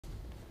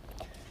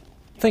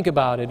Think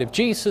about it. If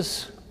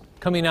Jesus,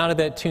 coming out of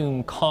that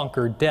tomb,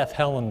 conquered death,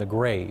 hell, and the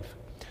grave,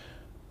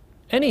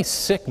 any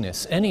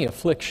sickness, any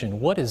affliction,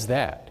 what is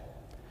that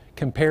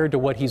compared to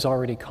what He's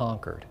already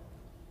conquered?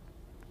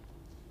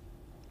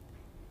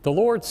 The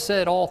Lord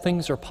said all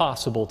things are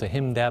possible to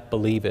him that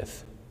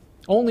believeth.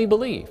 Only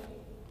believe.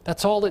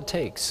 That's all it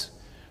takes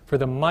for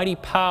the mighty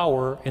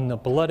power in the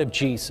blood of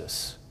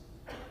Jesus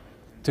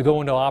to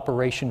go into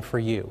operation for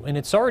you. And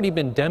it's already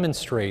been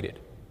demonstrated,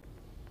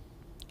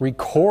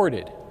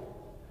 recorded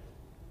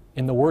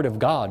in the Word of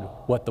God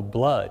what the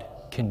blood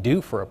can do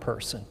for a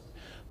person.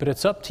 But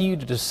it's up to you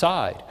to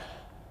decide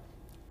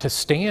to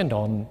stand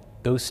on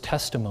those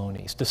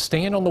testimonies, to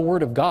stand on the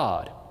Word of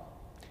God,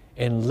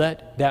 and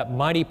let that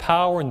mighty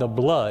power in the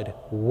blood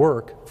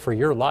work for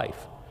your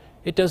life.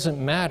 It doesn't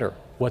matter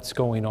what's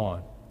going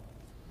on.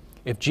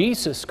 If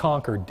Jesus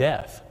conquered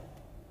death,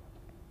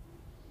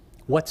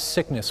 what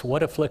sickness,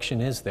 what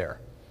affliction is there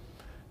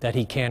that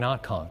He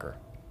cannot conquer?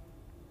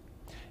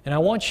 And I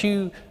want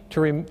you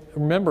to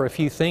remember a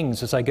few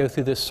things as I go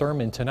through this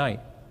sermon tonight.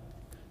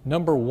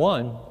 Number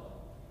one,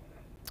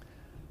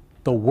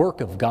 the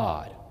work of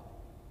God.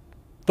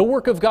 The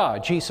work of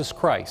God, Jesus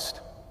Christ.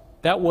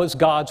 That was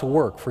God's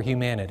work for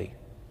humanity.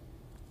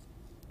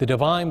 The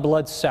divine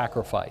blood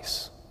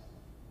sacrifice.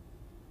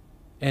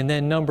 And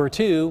then number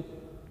two,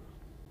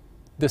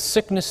 the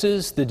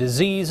sicknesses, the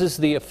diseases,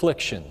 the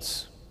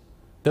afflictions.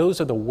 Those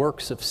are the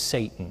works of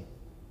Satan.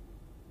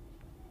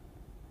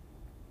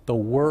 The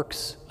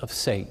works of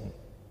Satan.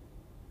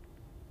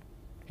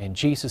 And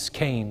Jesus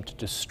came to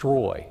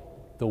destroy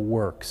the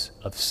works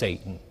of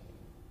Satan.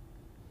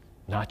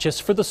 Not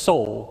just for the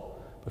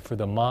soul, but for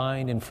the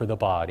mind and for the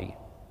body.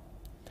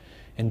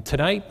 And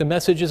tonight the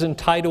message is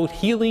entitled,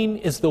 Healing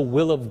is the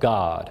Will of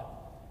God.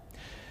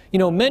 You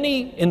know,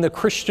 many in the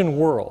Christian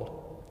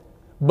world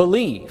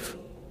believe,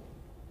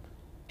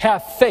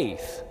 have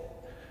faith,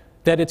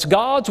 that it's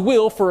God's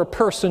will for a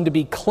person to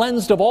be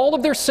cleansed of all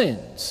of their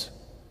sins,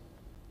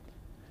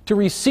 to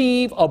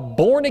receive a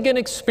born-again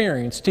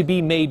experience, to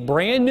be made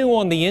brand new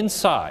on the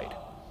inside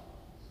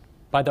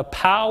by the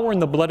power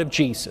and the blood of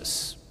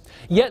Jesus.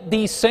 Yet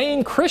these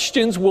same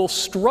Christians will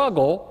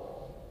struggle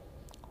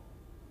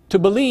to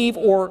believe,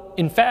 or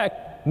in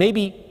fact,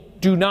 maybe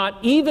do not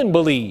even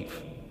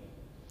believe,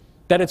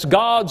 that it's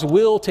God's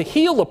will to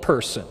heal a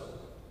person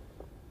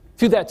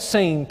through that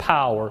same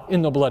power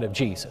in the blood of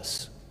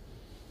Jesus.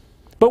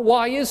 But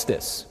why is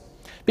this?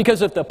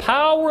 Because if the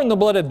power in the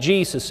blood of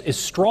Jesus is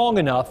strong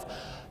enough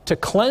to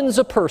cleanse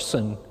a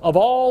person of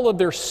all of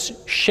their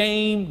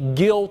shame,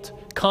 guilt,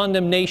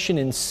 condemnation,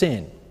 and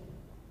sin,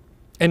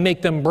 and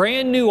make them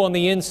brand new on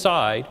the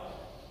inside,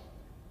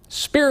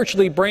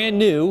 spiritually brand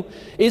new,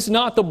 is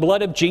not the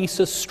blood of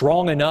Jesus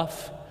strong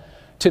enough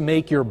to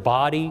make your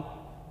body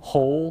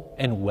whole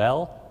and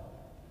well?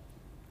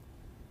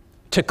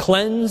 To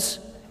cleanse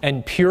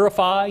and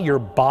purify your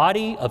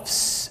body of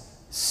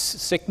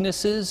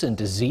sicknesses and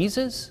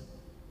diseases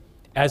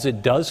as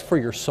it does for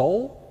your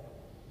soul?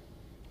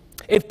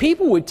 If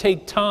people would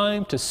take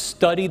time to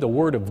study the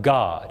Word of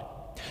God,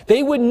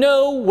 they would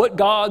know what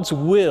God's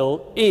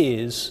will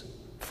is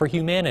for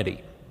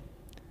humanity,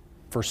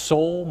 for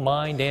soul,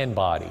 mind, and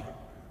body.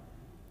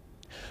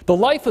 The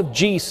life of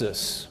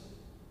Jesus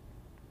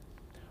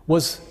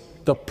was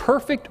the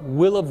perfect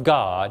will of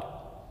God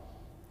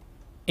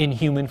in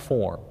human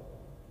form,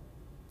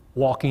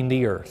 walking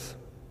the earth.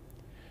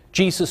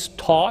 Jesus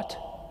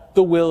taught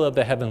the will of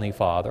the Heavenly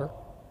Father.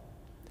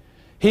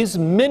 His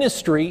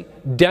ministry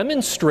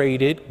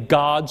demonstrated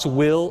God's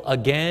will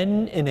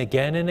again and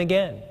again and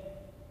again.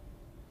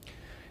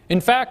 In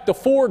fact, the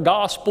four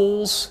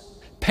Gospels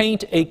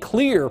paint a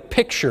clear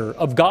picture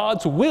of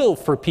God's will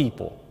for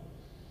people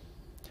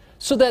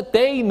so that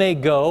they may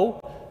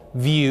go,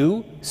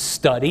 view,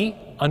 study,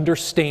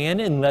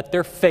 understand, and let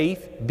their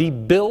faith be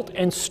built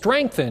and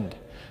strengthened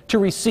to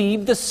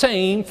receive the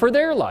same for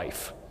their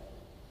life.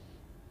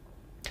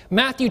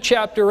 Matthew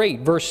chapter 8,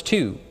 verse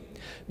 2.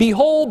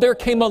 Behold, there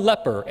came a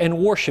leper and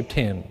worshipped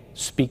him,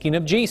 speaking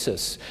of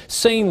Jesus,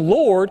 saying,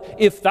 Lord,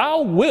 if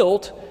thou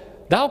wilt,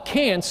 thou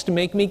canst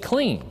make me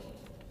clean.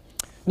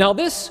 Now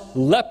this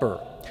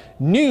leper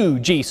knew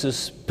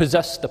Jesus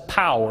possessed the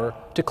power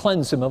to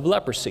cleanse him of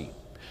leprosy.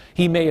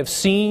 He may have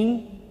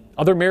seen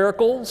other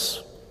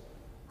miracles,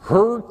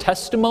 heard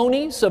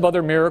testimonies of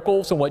other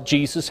miracles and what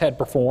Jesus had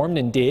performed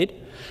and did.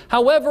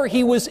 However,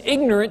 he was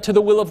ignorant to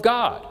the will of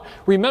God.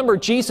 Remember,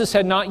 Jesus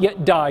had not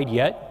yet died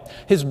yet.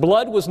 His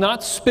blood was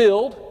not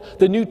spilled.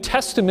 The New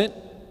Testament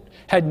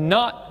had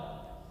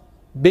not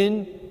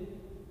been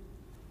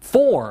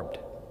formed.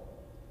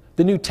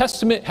 The New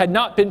Testament had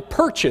not been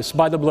purchased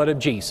by the blood of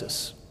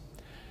Jesus.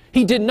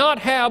 He did not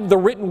have the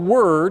written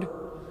word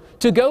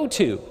to go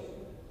to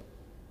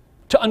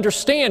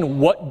understand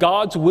what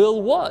God's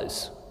will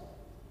was.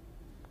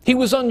 He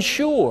was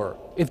unsure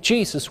if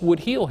Jesus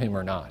would heal him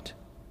or not.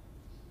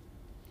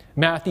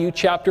 Matthew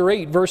chapter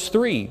 8, verse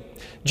 3.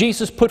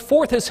 Jesus put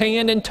forth his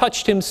hand and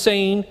touched him,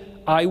 saying,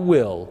 I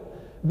will.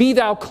 Be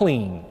thou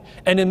clean.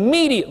 And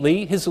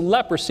immediately his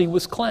leprosy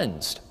was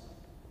cleansed.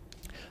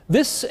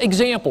 This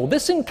example,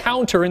 this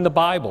encounter in the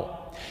Bible,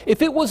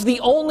 if it was the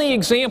only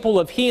example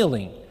of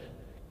healing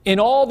in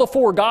all the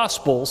four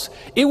Gospels,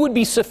 it would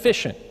be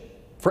sufficient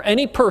for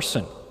any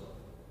person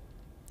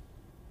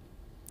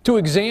to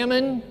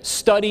examine,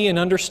 study, and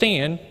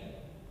understand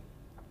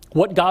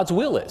what God's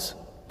will is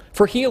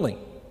for healing,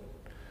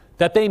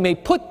 that they may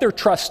put their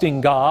trust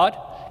in God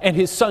and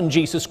His Son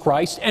Jesus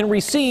Christ and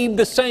receive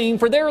the same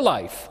for their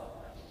life.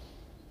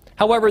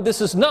 However,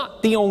 this is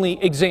not the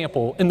only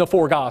example in the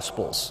four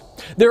Gospels.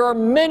 There are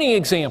many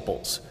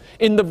examples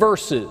in the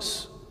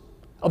verses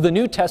of the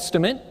New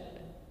Testament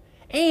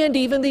and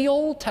even the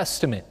Old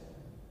Testament,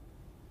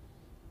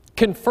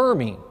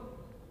 confirming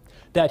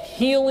that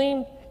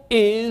healing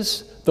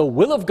is the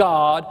will of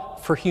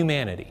God for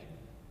humanity.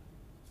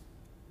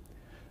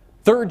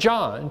 3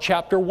 John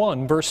chapter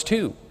 1, verse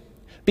 2.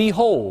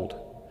 Behold,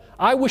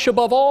 I wish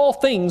above all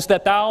things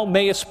that thou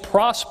mayest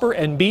prosper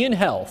and be in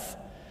health,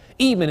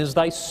 even as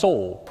thy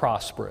soul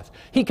prospereth.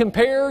 He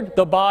compared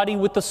the body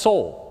with the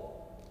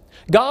soul.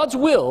 God's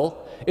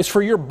will is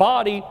for your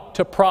body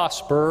to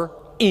prosper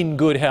in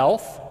good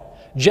health,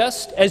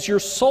 just as your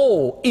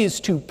soul is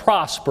to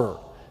prosper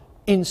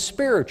in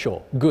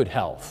spiritual good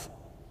health.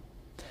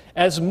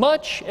 As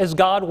much as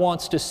God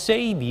wants to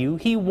save you,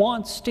 He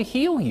wants to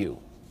heal you.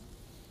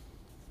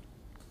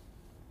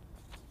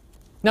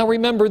 Now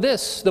remember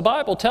this, the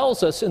Bible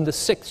tells us in the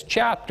 6th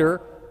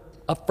chapter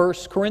of 1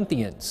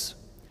 Corinthians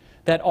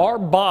that our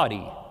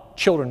body,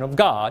 children of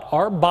God,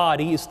 our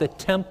body is the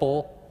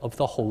temple of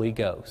the Holy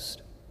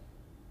Ghost.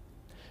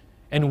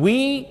 And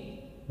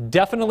we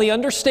definitely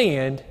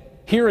understand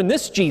here in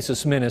this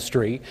Jesus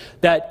ministry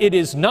that it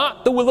is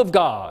not the will of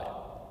God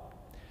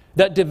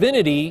that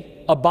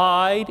divinity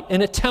abide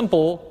in a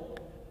temple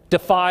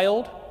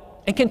defiled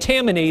and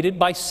contaminated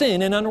by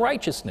sin and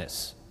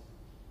unrighteousness.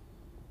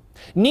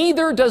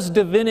 Neither does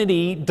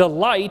divinity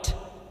delight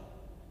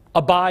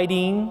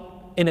abiding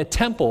in a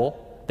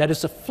temple that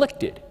is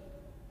afflicted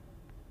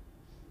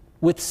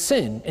with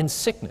sin and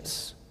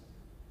sickness.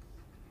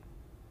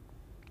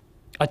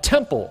 A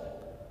temple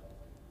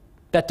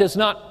that does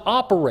not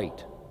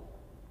operate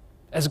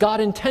as God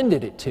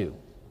intended it to.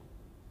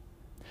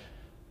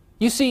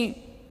 You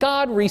see,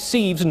 God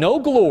receives no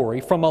glory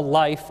from a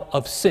life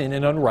of sin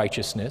and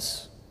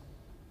unrighteousness.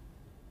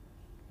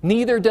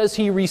 Neither does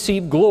He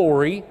receive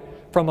glory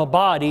from a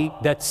body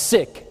that's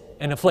sick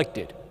and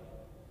afflicted.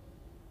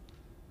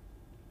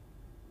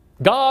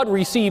 God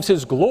receives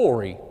His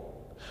glory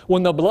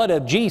when the blood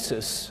of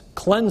Jesus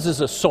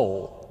cleanses a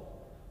soul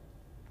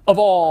of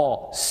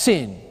all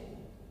sin,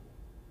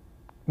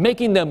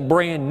 making them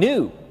brand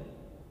new.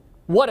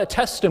 What a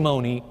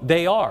testimony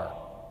they are.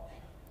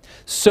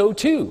 So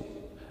too,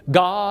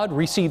 God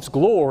receives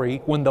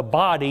glory when the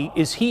body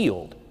is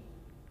healed,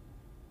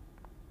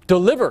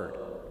 delivered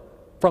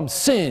from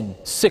sin,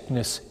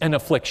 sickness, and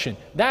affliction.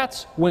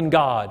 That's when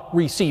God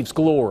receives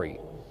glory.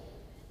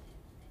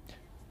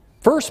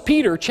 1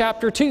 Peter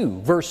chapter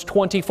 2, verse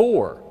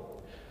 24,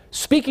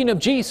 speaking of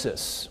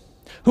Jesus,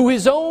 who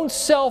His own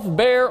self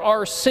bare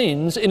our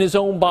sins in His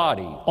own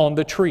body on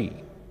the tree,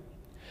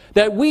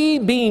 that we,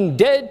 being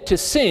dead to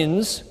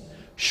sins,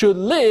 should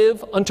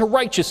live unto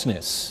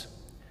righteousness,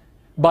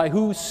 by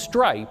whose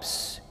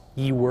stripes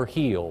ye were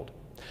healed.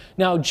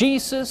 Now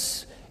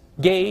Jesus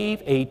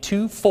gave a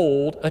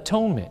twofold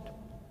atonement.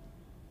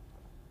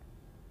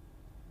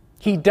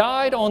 He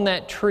died on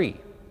that tree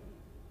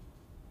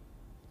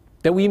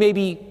that we may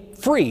be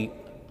free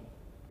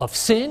of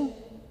sin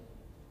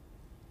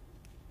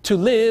to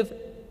live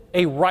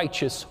a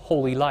righteous,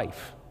 holy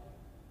life.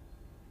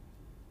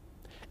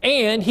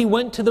 And He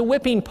went to the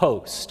whipping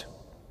post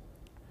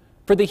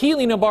for the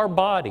healing of our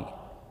body.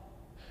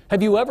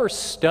 Have you ever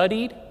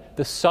studied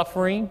the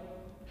suffering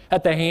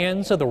at the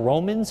hands of the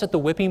Romans at the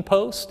whipping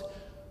post?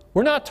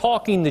 We're not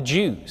talking the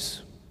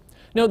Jews.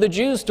 No, the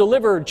Jews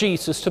delivered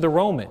Jesus to the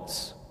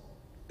Romans.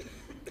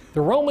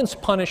 The Romans'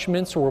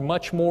 punishments were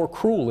much more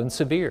cruel and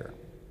severe.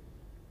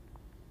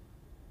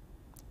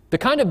 The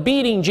kind of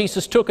beating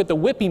Jesus took at the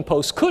whipping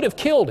post could have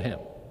killed Him.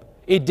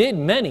 It did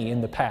many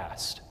in the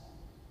past.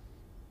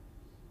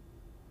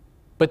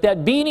 But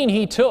that beating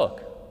He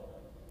took,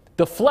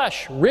 the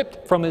flesh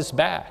ripped from His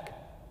back,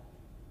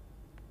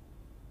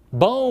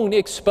 bone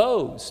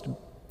exposed,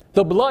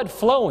 the blood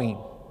flowing,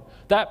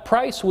 that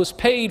price was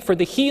paid for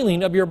the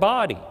healing of your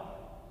body.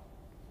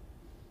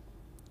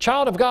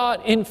 Child of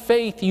God, in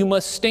faith you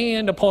must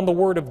stand upon the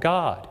Word of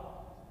God.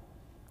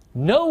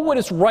 Know what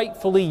is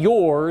rightfully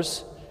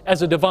yours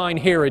as a divine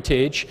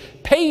heritage,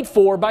 paid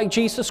for by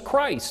Jesus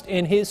Christ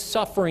in His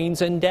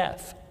sufferings and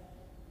death.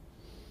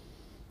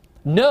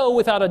 Know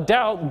without a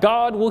doubt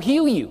God will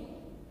heal you.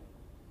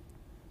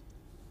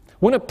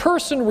 When a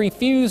person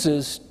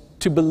refuses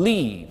to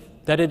believe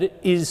that it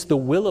is the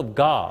will of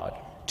God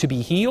to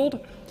be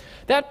healed,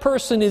 that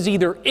person is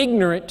either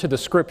ignorant to the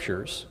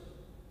Scriptures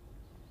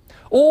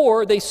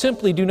or they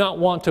simply do not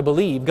want to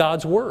believe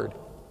God's Word.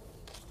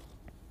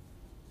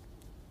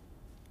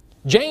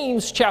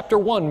 James chapter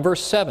 1,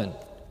 verse 7.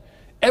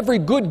 Every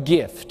good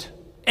gift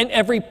and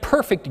every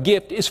perfect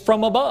gift is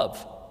from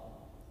above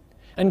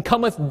and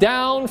cometh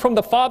down from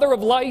the Father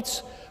of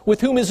lights,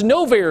 with whom is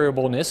no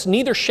variableness,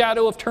 neither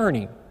shadow of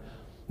turning.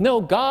 No,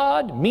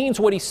 God means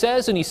what He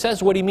says, and He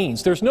says what He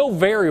means. There's no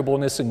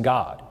variableness in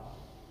God.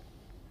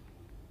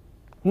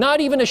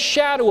 Not even a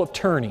shadow of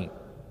turning.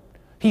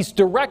 He's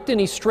direct and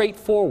He's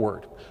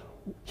straightforward.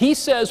 He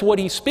says what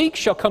He speaks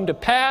shall come to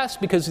pass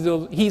because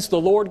He's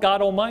the Lord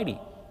God Almighty.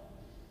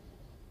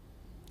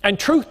 And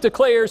truth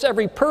declares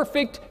every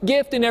perfect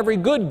gift and every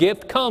good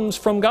gift comes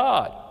from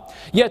God.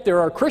 Yet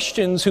there are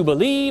Christians who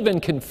believe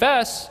and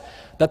confess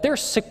that their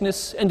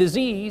sickness and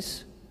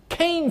disease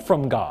came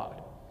from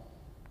God,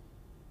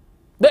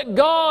 that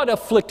God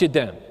afflicted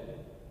them.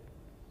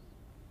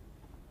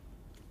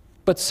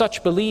 But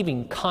such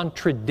believing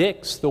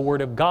contradicts the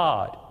Word of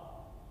God,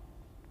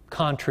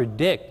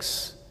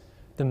 contradicts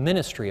the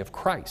ministry of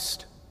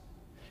Christ.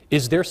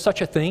 Is there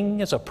such a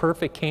thing as a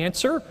perfect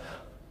cancer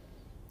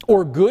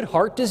or good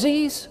heart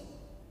disease?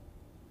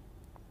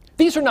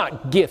 These are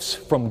not gifts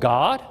from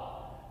God.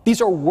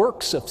 These are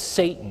works of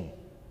Satan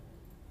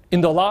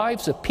in the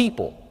lives of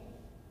people.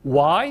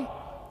 Why?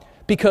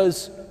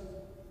 Because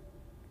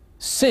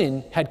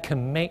sin had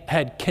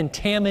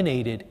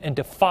contaminated and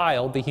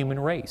defiled the human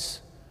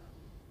race.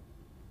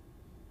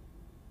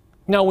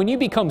 Now, when you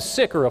become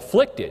sick or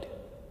afflicted,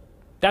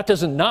 that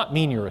does not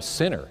mean you're a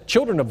sinner.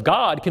 Children of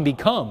God can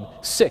become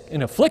sick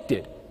and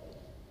afflicted.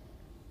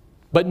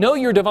 But know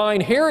your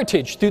divine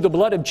heritage through the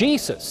blood of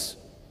Jesus.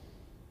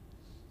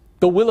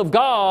 The will of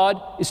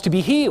God is to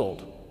be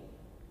healed.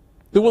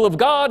 The will of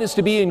God is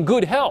to be in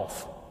good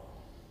health.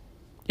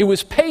 It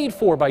was paid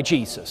for by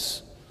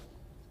Jesus.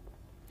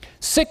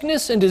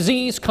 Sickness and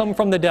disease come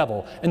from the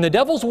devil, and the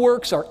devil's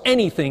works are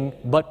anything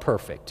but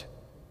perfect.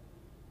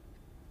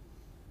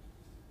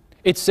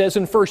 It says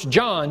in 1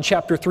 John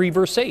chapter 3,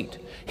 verse 8,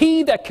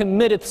 He that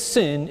committeth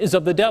sin is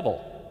of the devil,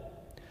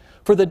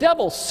 for the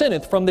devil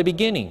sinneth from the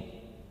beginning.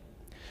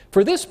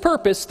 For this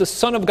purpose the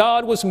Son of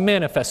God was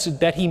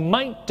manifested, that He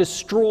might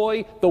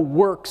destroy the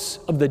works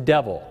of the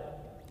devil.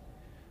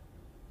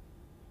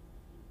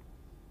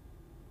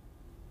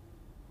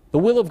 The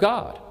will of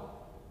God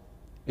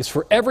is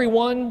for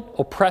everyone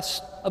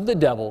oppressed of the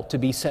devil to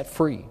be set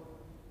free.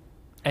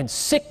 And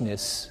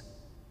sickness,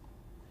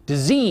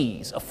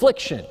 disease,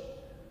 affliction,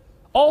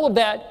 all of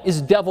that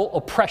is devil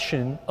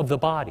oppression of the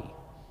body.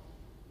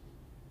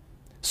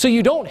 So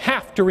you don't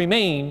have to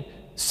remain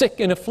sick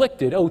and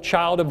afflicted, O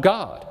child of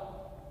God.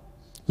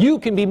 You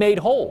can be made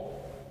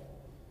whole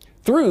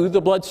through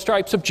the blood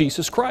stripes of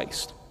Jesus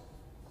Christ.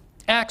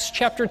 Acts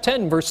chapter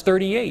 10, verse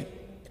 38.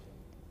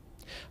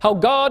 How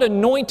God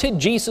anointed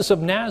Jesus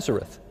of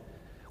Nazareth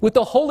with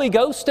the Holy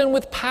Ghost and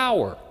with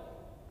power,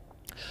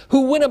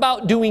 who went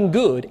about doing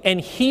good and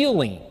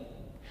healing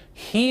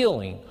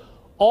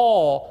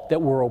all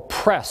that were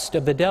oppressed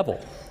of the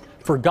devil,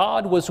 for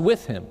God was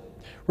with Him.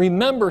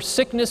 Remember,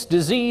 sickness,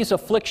 disease,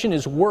 affliction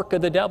is work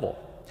of the devil.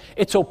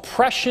 It's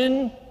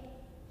oppression,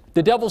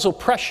 the devil's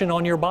oppression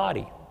on your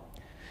body.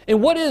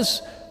 And what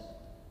is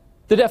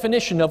the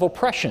definition of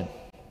oppression?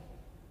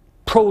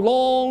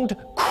 Prolonged,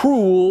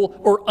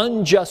 cruel, or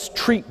unjust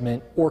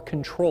treatment or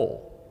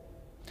control.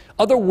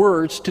 Other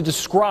words to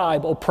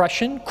describe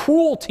oppression: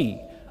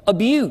 cruelty,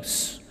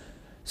 abuse,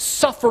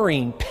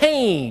 suffering,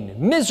 pain,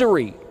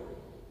 misery,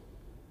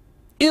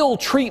 ill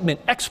treatment,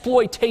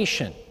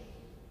 exploitation.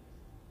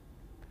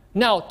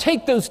 Now,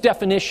 take those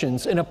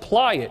definitions and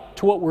apply it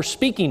to what we're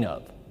speaking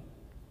of.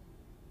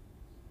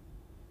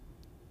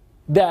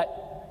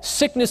 That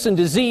sickness and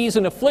disease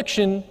and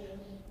affliction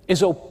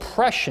is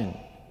oppression,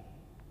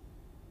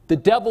 the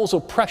devil's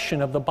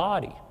oppression of the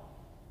body.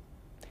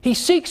 He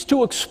seeks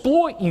to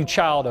exploit you,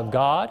 child of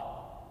God,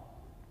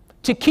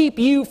 to keep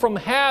you from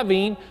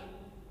having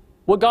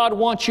what God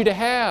wants you to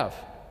have.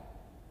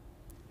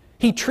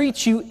 He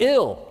treats you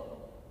ill.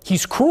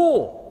 He's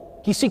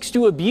cruel. He seeks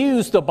to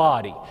abuse the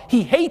body.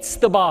 He hates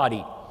the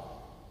body.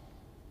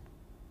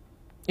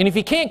 And if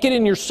he can't get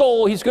in your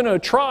soul, he's going to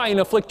try and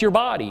afflict your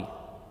body,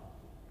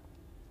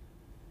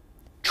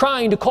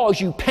 trying to cause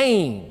you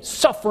pain,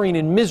 suffering,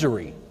 and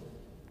misery,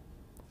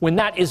 when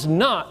that is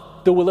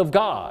not the will of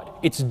God.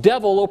 It's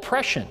devil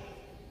oppression.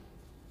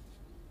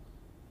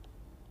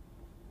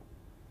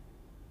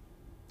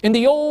 In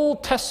the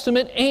Old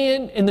Testament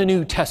and in the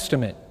New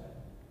Testament,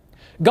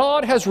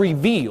 God has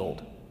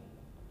revealed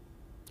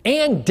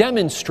and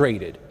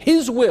demonstrated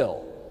His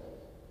will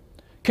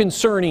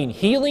concerning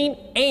healing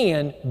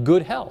and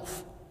good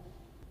health.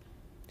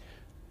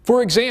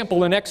 For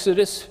example, in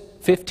Exodus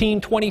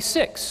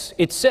 15:26,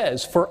 it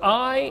says, "For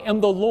I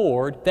am the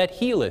Lord that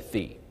healeth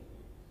thee."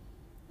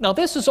 Now,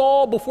 this is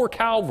all before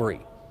Calvary.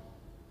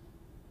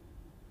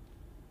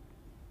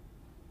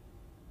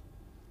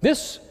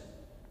 This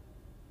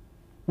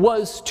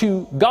was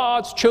to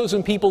God's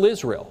chosen people,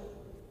 Israel.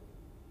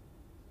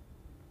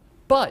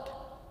 But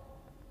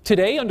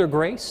today, under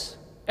grace,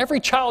 every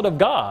child of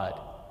God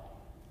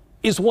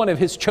is one of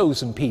His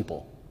chosen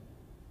people.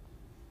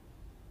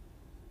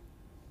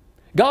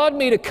 God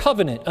made a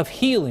covenant of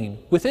healing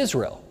with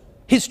Israel,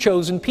 His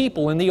chosen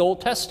people, in the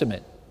Old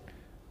Testament.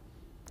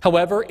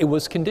 However, it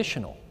was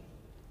conditional.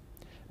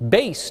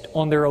 based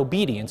on their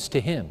obedience to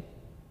Him.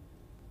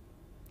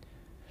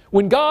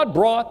 When God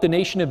brought the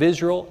nation of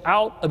Israel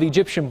out of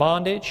Egyptian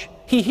bondage,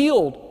 He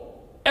healed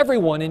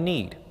everyone in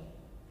need.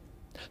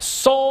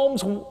 Psalm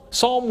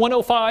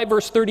 105,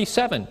 verse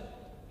 37.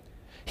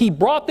 He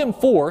brought them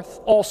forth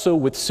also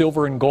with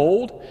silver and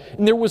gold,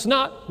 and there was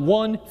not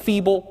one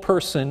feeble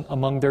person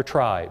among their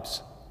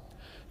tribes.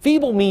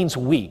 Feeble means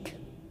weak.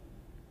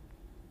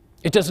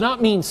 It does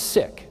not mean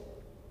sick.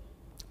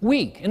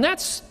 Weak. And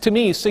that's, to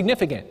me,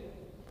 significant.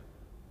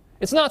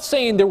 It's not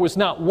saying there was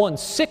not one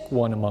sick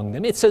one among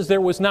them. It says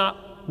there was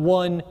not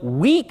one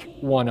weak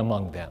one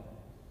among them.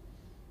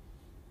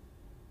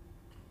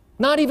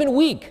 Not even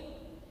weak.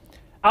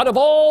 Out of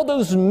all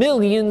those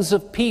millions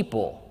of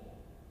people,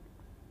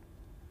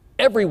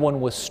 everyone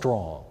was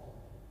strong.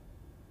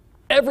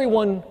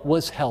 Everyone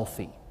was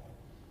healthy.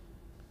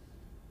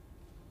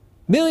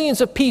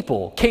 Millions of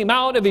people came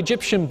out of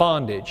Egyptian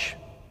bondage,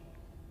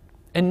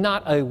 and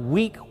not a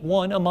weak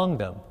one among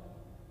them.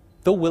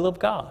 The will of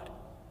God.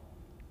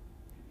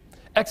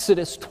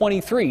 Exodus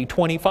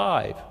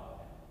 23:25.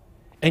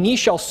 And ye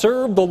shall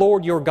serve the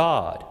Lord your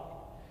God,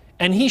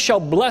 and He shall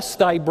bless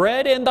thy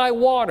bread and thy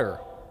water,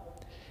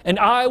 and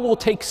I will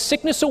take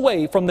sickness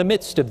away from the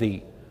midst of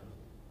thee.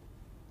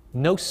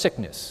 No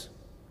sickness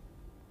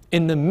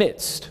in the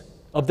midst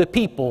of the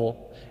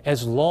people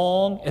as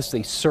long as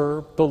they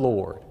serve the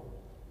Lord.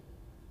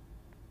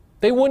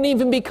 They wouldn't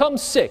even become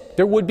sick.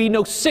 There would be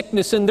no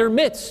sickness in their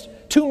midst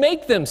to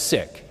make them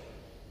sick.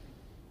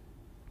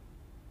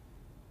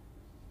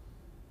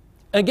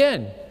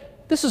 Again,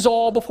 this is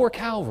all before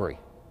Calvary.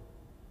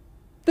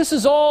 This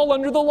is all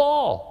under the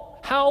law.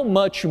 How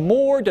much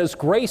more does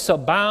grace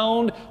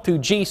abound through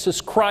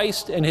Jesus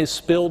Christ and His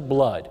spilled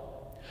blood?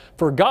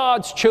 For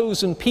God's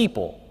chosen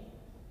people,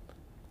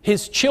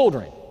 His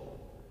children,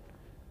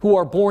 who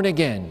are born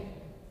again.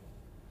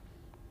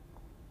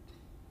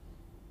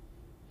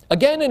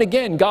 Again and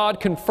again,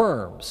 God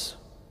confirms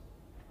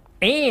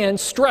and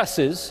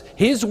stresses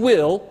His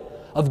will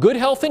of good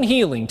health and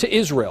healing to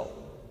Israel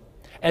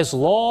as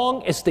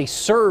long as they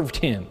served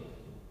Him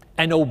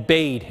and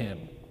obeyed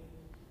Him.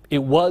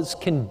 It was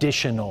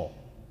conditional.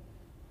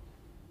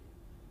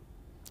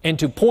 And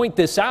to point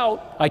this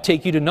out, I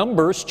take you to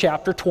Numbers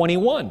chapter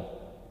 21.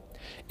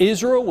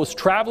 Israel was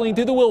traveling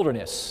through the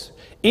wilderness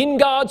in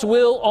God's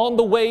will on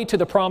the way to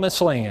the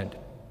promised land.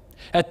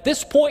 At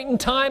this point in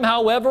time,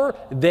 however,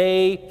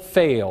 they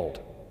failed.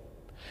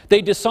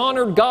 They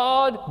dishonored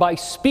God by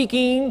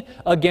speaking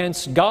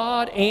against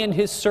God and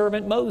His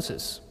servant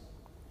Moses.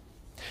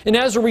 And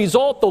as a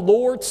result, the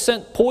Lord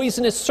sent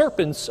poisonous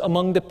serpents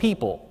among the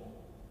people,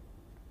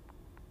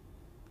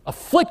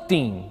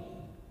 afflicting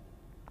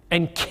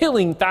and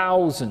killing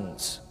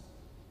thousands.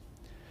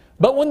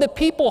 But when the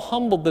people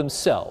humbled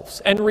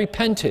themselves and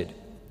repented,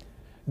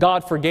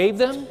 God forgave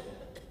them,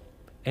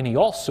 and He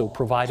also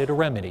provided a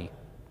remedy.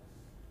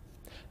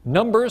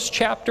 Numbers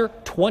chapter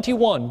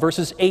 21,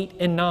 verses 8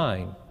 and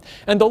 9.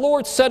 And the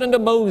Lord said unto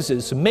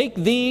Moses, Make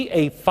thee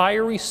a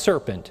fiery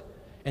serpent,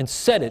 and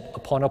set it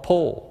upon a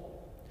pole.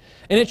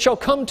 And it shall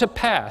come to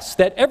pass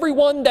that every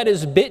one that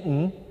is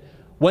bitten,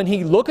 when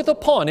he looketh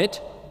upon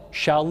it,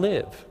 shall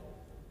live.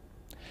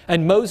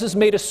 And Moses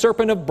made a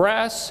serpent of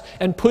brass,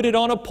 and put it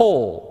on a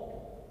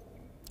pole.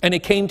 And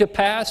it came to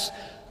pass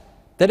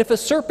that if a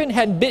serpent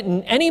had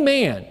bitten any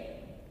man,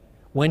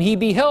 when he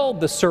beheld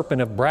the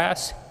serpent of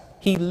brass,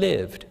 he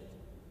lived.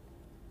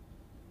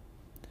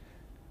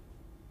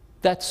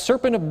 That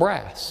serpent of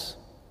brass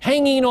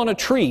hanging on a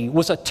tree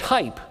was a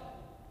type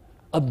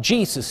of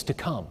Jesus to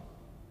come,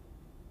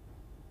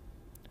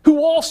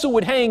 who also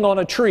would hang on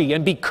a tree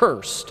and be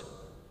cursed,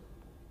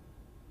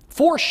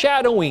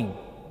 foreshadowing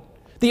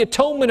the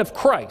atonement of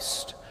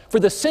Christ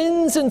for the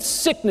sins and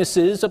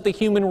sicknesses of the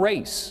human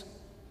race.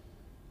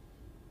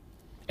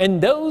 And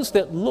those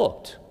that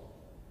looked,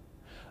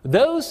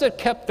 those that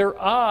kept their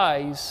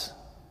eyes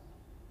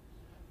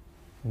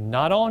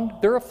not on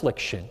their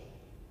affliction,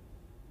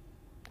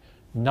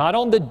 not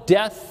on the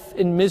death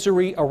and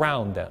misery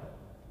around them,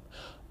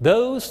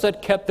 those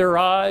that kept their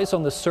eyes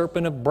on the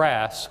serpent of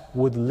brass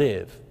would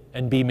live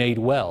and be made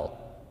well.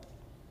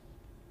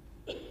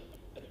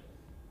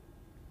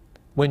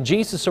 When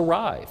Jesus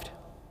arrived,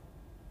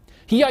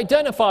 He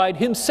identified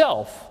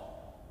Himself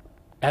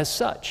as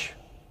such.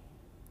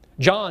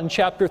 John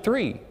chapter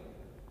 3,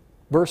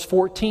 verse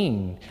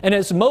 14. And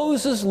as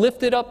Moses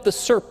lifted up the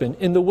serpent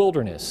in the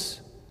wilderness,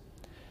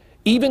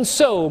 even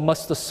so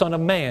must the Son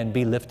of Man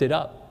be lifted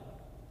up.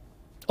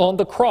 On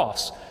the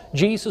cross,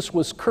 Jesus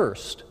was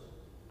cursed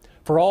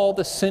for all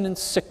the sin and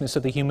sickness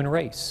of the human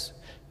race.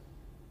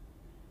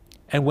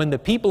 And when the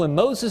people in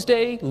Moses'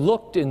 day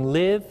looked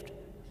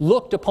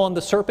upon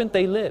the serpent,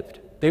 they lived.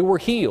 They were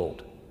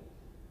healed.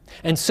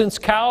 And since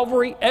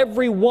Calvary,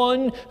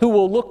 everyone who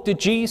will look to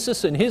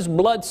Jesus and His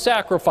blood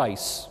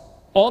sacrifice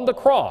on the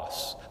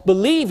cross,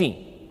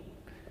 believing,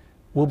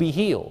 will be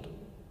healed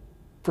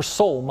for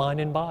soul, mind,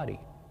 and body.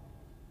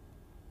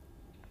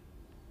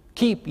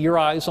 Keep your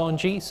eyes on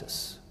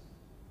Jesus.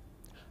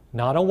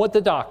 Not on what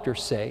the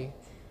doctors say,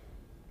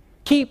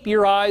 Keep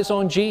your eyes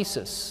on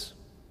Jesus,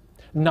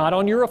 not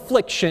on your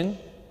affliction,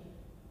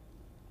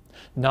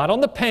 not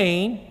on the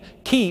pain.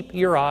 Keep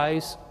your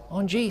eyes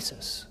on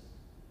Jesus.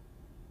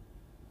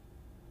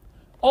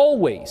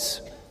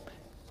 Always.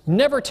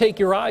 Never take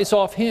your eyes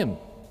off Him.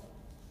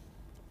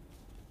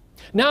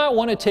 Now I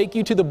want to take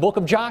you to the book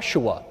of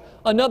Joshua,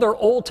 another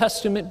Old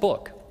Testament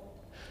book,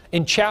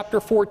 in chapter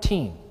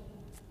 14.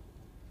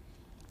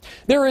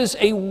 There is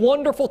a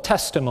wonderful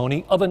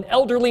testimony of an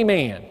elderly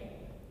man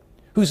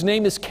whose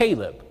name is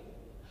Caleb,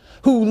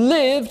 who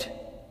lived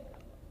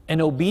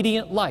an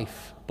obedient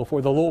life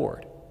before the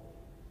Lord.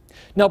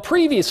 Now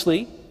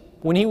previously,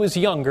 when he was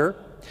younger,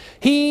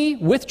 he,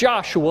 with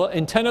Joshua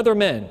and 10 other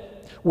men,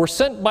 were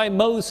sent by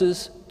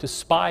Moses to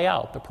spy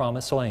out the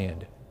promised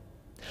land.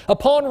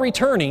 Upon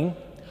returning,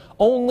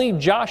 only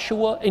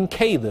Joshua and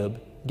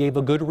Caleb gave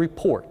a good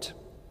report.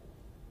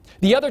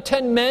 The other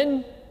 10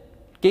 men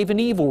gave an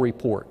evil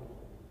report.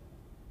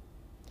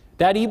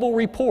 That evil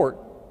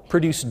report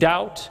produced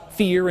doubt,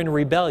 fear, and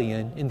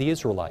rebellion in the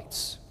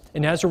Israelites.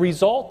 And as a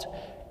result,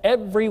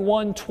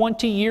 everyone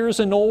 20 years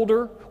and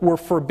older were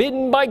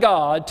forbidden by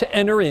God to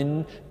enter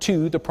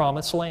into the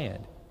promised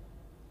land,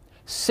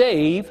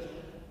 save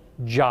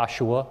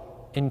Joshua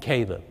and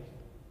Caleb.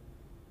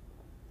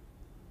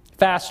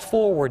 Fast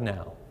forward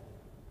now.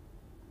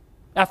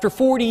 After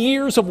 40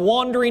 years of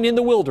wandering in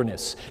the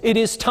wilderness, it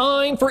is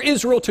time for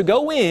Israel to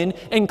go in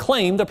and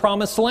claim the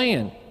promised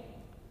land.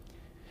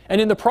 And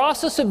in the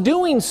process of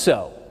doing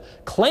so,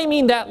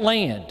 claiming that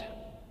land,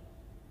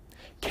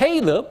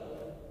 Caleb,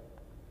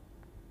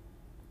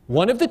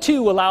 one of the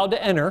two allowed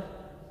to enter,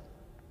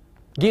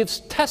 gives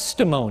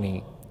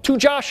testimony to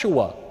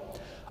Joshua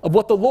of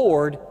what the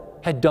Lord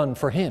had done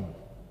for him.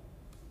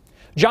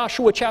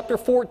 Joshua chapter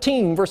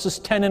 14, verses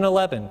 10 and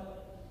 11.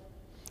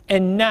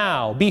 And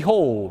now,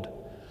 behold,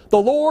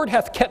 the Lord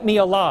hath kept me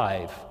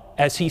alive,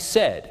 as he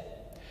said,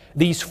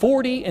 these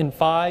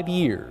 45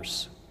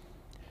 years,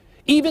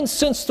 even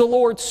since the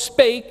Lord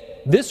spake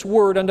this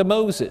word unto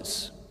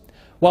Moses,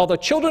 while the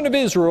children of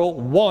Israel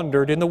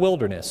wandered in the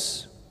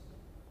wilderness.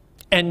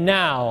 And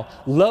now,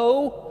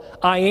 lo,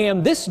 I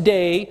am this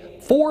day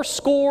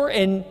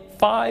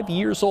 85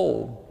 years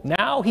old.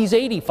 Now he's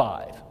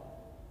 85.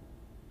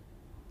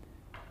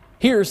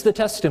 Here's the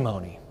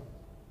testimony.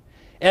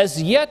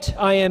 As yet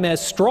I am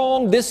as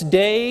strong this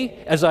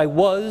day as I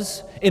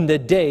was in the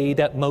day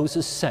that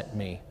Moses sent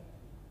me.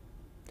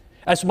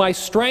 As my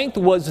strength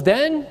was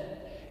then,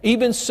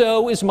 even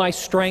so is my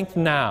strength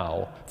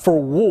now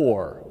for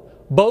war,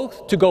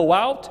 both to go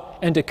out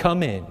and to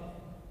come in.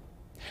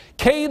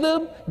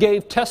 Caleb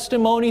gave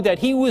testimony that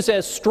he was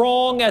as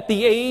strong at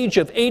the age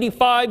of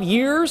 85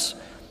 years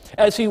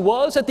as he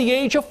was at the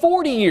age of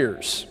 40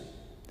 years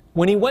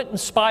when he went and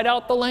spied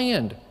out the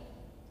land.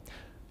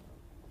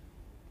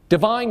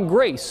 Divine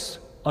grace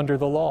under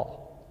the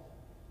law.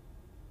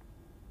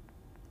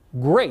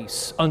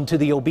 Grace unto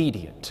the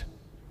obedient.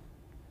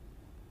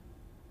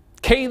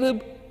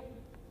 Caleb,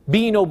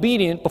 being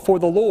obedient before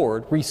the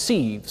Lord,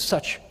 received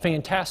such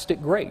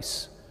fantastic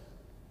grace.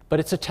 But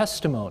it's a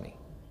testimony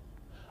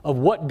of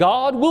what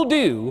God will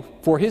do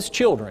for His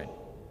children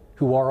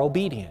who are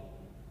obedient.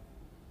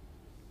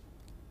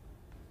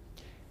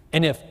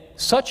 And if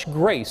such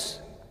grace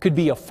could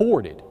be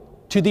afforded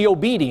to the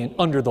obedient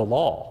under the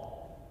law,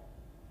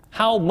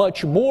 how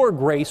much more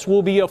grace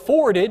will be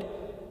afforded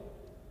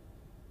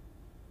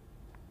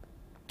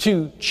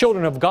to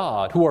children of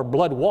God who are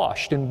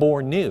blood-washed and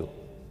born new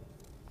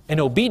and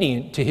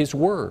obedient to His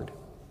Word.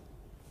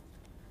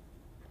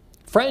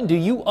 Friend, do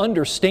you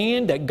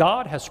understand that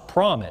God has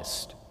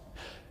promised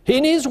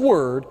in His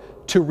Word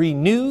to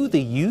renew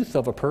the youth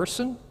of a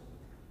person?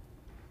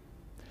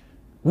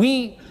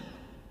 We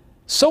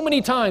so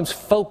many times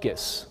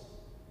focus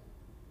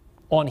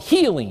on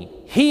healing,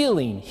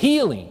 healing,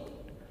 healing.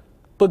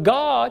 But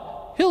God,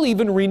 He'll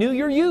even renew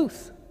your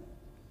youth.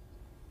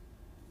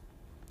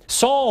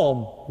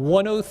 Psalm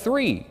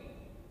 103,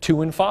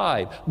 2 and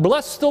 5.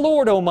 Bless the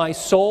Lord, O my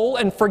soul,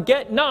 and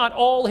forget not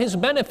all His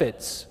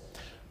benefits.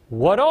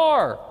 What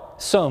are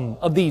some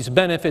of these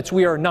benefits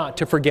we are not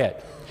to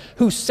forget?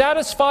 Who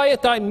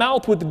satisfieth thy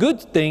mouth with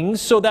good things,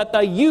 so that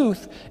thy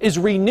youth is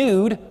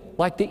renewed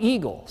like the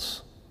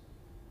eagles.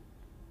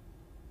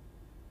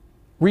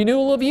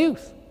 Renewal of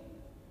youth.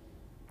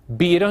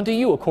 Be it unto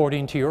you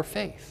according to your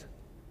faith.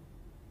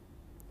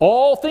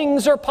 All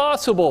things are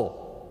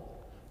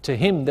possible to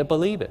him that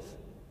believeth.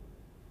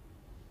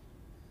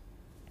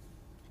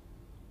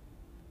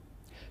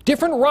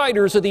 Different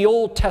writers of the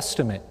Old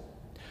Testament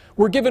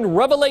were given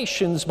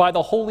revelations by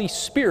the Holy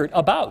Spirit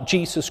about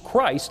Jesus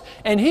Christ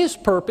and His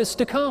purpose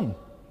to come.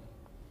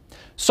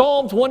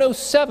 Psalms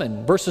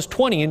 107, verses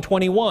 20 and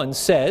 21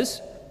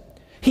 says,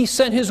 He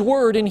sent His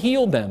word and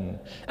healed them,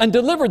 and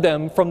delivered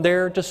them from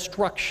their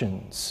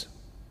destructions.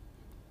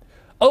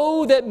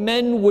 Oh, that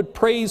men would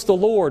praise the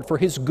Lord for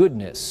His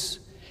goodness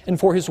and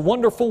for His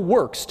wonderful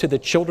works to the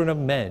children of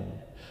men.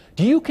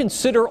 Do you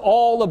consider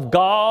all of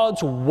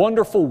God's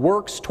wonderful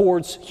works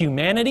towards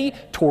humanity,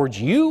 towards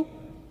you?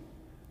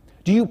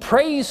 Do you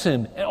praise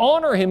Him and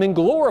honor Him and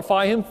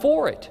glorify Him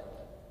for it?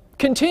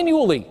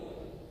 continually.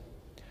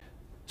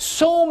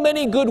 So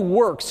many good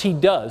works he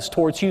does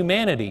towards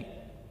humanity,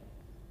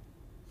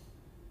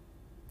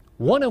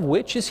 one of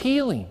which is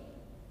healing.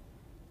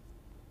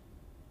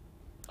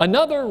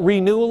 Another,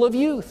 renewal of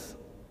youth.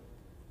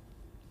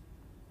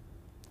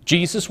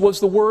 Jesus was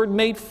the Word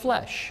made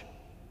flesh,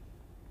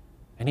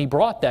 and he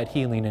brought that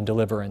healing and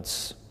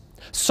deliverance.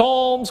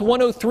 Psalms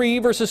 103,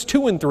 verses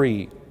 2 and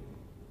 3.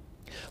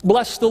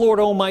 Bless the Lord,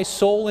 O my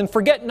soul, and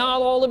forget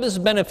not all of his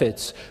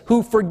benefits,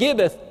 who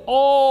forgiveth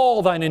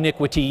all thine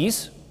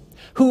iniquities,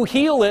 who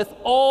healeth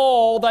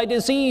all thy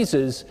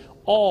diseases,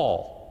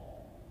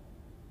 all.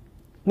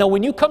 Now,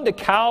 when you come to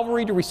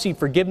Calvary to receive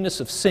forgiveness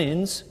of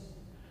sins,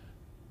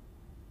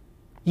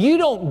 you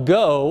don't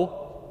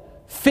go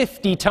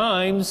 50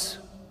 times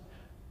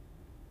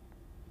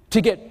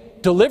to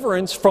get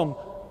deliverance from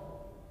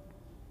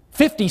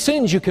 50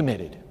 sins you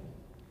committed.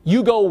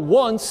 You go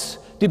once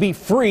to be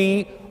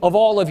free of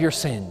all of your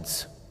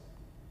sins.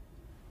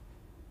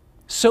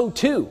 So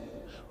too,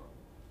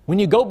 when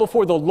you go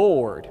before the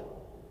Lord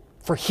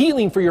for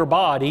healing for your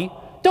body,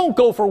 don't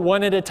go for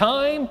one at a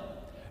time.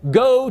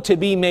 Go to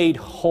be made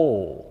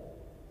whole,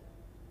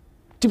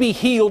 to be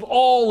healed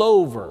all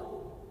over.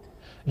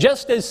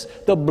 Just as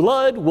the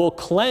blood will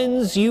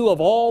cleanse you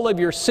of all of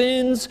your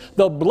sins,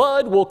 the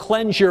blood will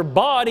cleanse your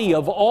body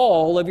of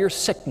all of your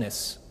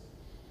sickness,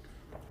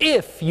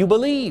 if you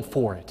believe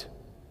for it.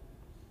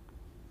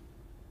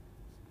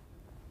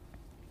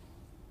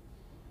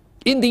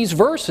 In these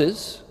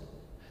verses,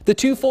 the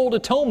twofold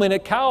atonement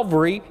at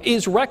Calvary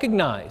is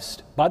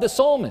recognized by the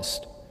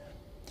psalmist.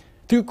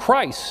 Through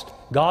Christ,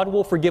 God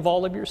will forgive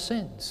all of your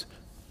sins.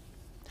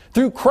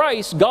 Through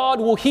Christ, God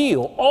will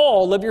heal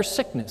all of your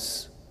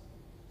sickness.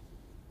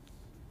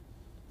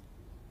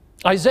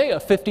 Isaiah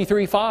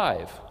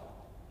 53:5.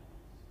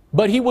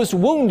 But he was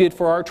wounded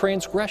for our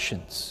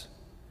transgressions.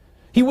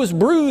 He was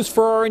bruised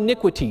for our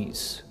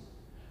iniquities.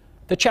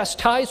 The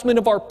chastisement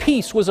of our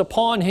peace was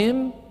upon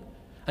him,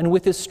 and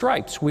with his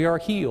stripes we are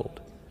healed.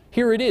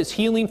 Here it is,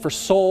 healing for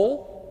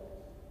soul,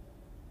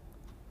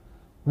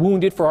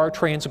 wounded for our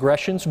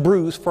transgressions,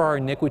 bruised for our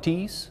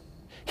iniquities.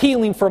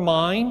 Healing for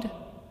mind,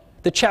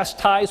 the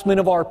chastisement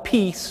of our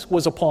peace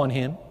was upon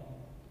him.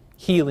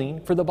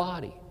 Healing for the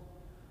body.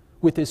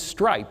 With his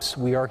stripes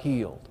we are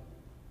healed.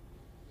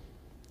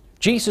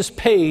 Jesus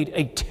paid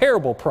a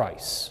terrible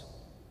price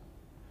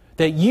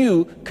that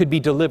you could be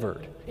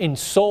delivered in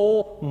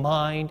soul,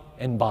 mind,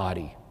 and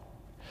body.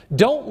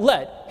 Don't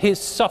let his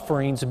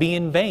sufferings be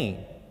in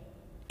vain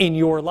in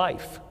your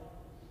life.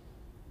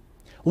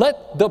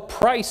 Let the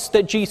price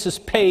that Jesus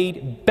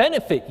paid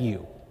benefit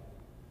you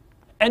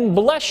and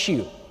bless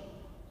you.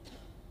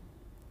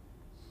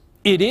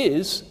 It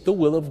is the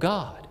will of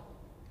God.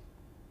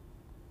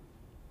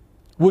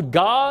 Would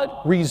God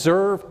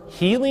reserve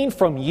healing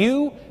from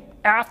you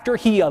after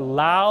he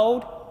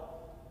allowed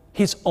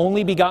his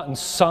only begotten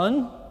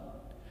Son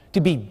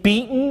to be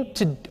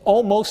beaten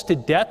almost to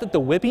death at the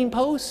whipping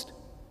post?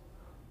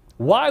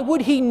 Why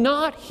would he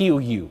not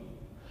heal you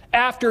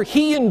after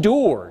he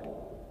endured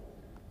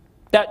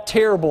that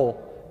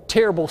terrible,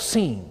 terrible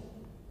scene?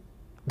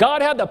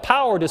 God had the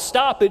power to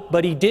stop it,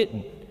 but he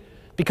didn't,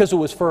 because it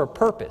was for a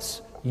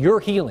purpose. Your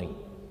healing,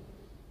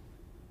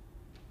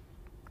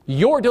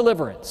 your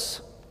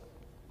deliverance.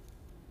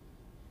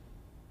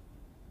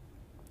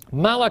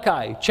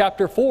 Malachi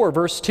chapter 4,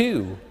 verse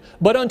 2.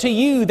 But unto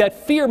you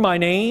that fear my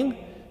name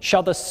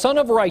shall the Son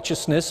of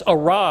Righteousness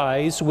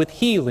arise with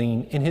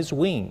healing in his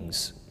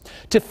wings.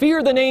 To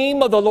fear the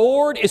name of the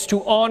Lord is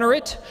to honor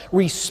it,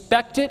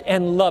 respect it,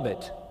 and love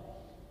it.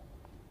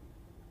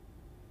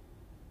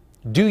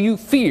 Do you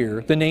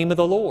fear the name of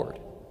the Lord?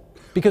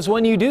 Because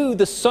when you do,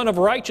 the Son of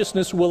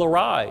Righteousness will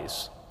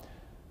arise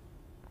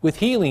with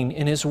healing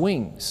in his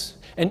wings.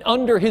 And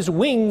under his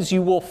wings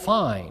you will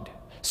find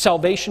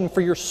salvation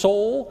for your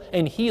soul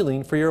and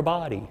healing for your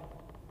body.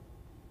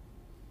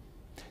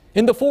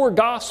 In the four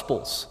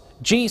Gospels,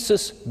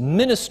 Jesus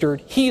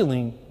ministered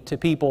healing to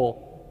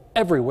people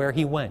everywhere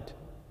he went.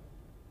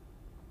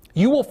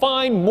 You will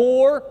find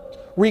more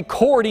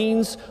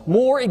recordings,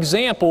 more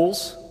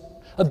examples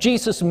of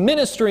Jesus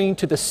ministering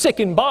to the sick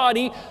in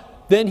body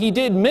than he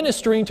did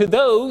ministering to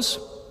those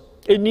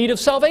in need of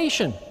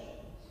salvation.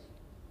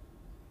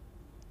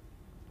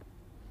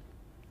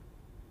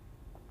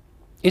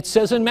 It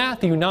says in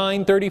Matthew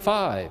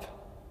 9:35,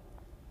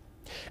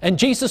 and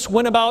Jesus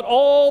went about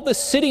all the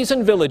cities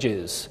and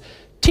villages,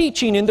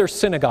 teaching in their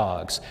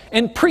synagogues,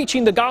 and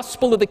preaching the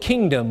gospel of the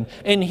kingdom,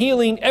 and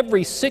healing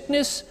every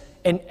sickness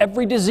and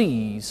every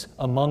disease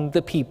among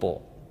the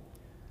people.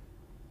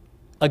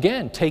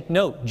 Again, take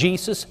note,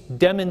 Jesus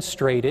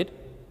demonstrated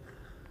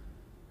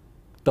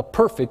the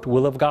perfect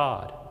will of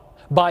God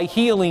by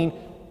healing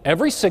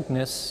every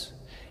sickness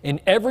and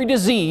every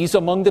disease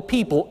among the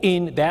people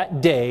in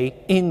that day,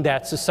 in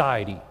that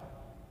society.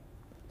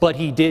 But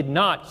he did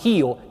not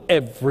heal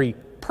every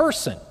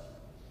person.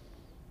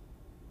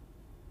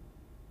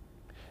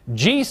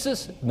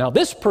 Jesus, now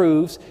this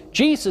proves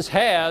Jesus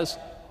has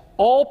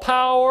all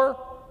power,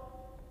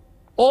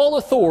 all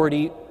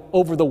authority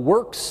over the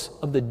works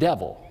of the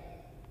devil.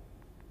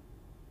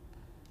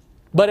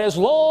 But as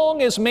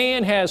long as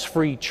man has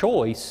free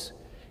choice,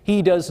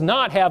 he does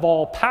not have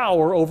all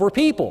power over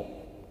people.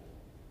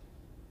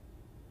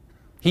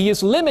 He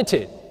is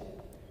limited.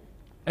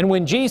 And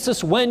when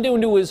Jesus went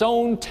into his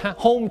own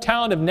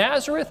hometown of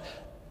Nazareth,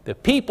 the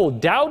people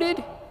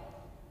doubted,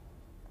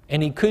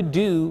 and he could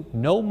do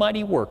no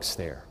mighty works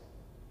there.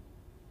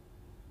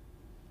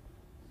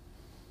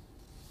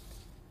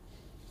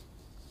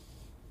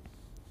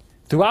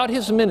 Throughout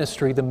his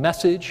ministry, the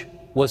message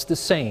was the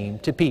same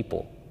to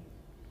people.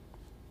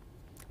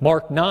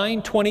 Mark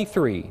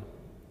 9:23,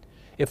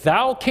 if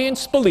thou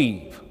canst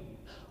believe,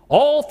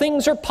 all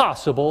things are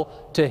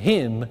possible to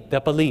him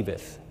that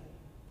believeth.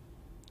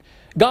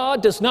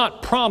 God does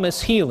not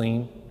promise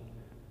healing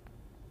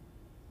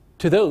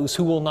to those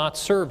who will not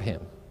serve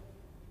him.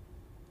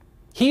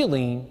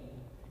 Healing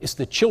is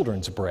the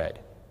children's bread.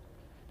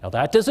 Now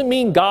that doesn't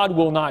mean God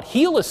will not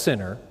heal a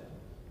sinner.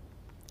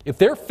 If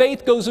their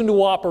faith goes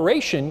into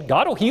operation,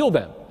 God will heal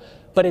them,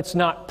 but it's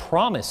not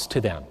promised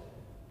to them.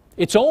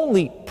 It's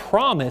only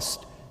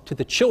promised to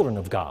the children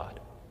of God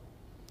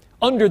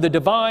under the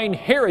divine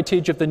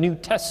heritage of the New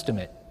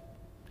Testament,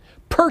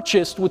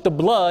 purchased with the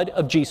blood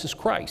of Jesus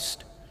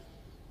Christ.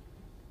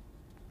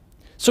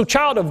 So,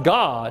 child of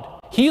God,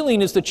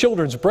 healing is the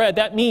children's bread.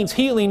 That means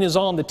healing is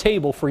on the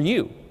table for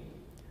you.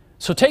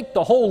 So take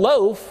the whole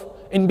loaf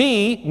and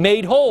be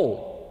made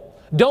whole.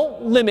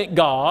 Don't limit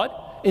God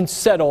and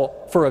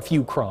settle for a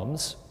few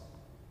crumbs.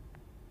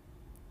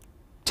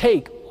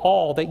 Take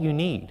all that you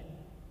need.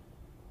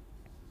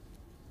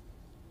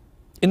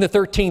 In the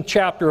 13th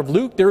chapter of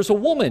Luke, there's a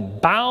woman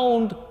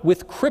bound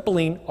with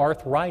crippling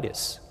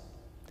arthritis,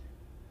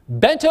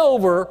 bent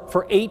over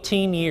for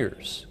 18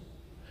 years.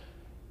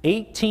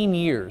 18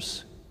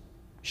 years,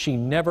 she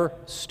never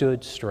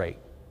stood straight.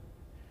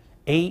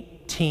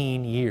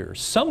 18 years.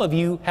 Some of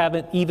you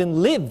haven't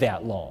even lived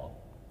that long.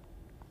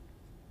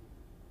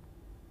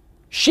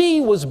 She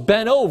was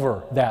bent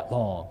over that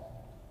long.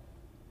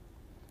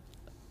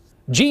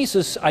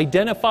 Jesus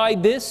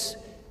identified this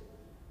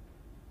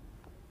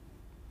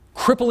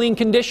crippling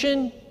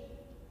condition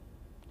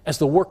as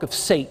the work of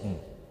Satan.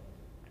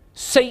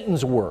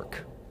 Satan's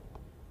work.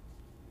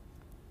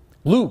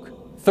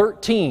 Luke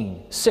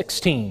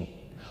 13:16.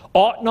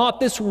 Ought not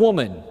this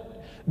woman,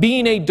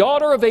 being a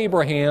daughter of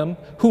Abraham,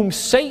 whom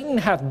Satan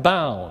hath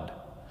bound,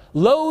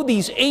 lo,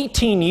 these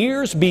 18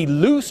 years be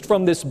loosed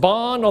from this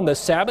bond on the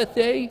Sabbath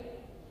day?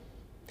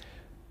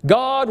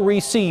 God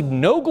received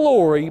no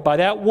glory by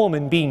that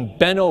woman being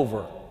bent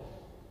over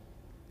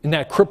in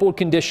that crippled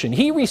condition.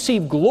 He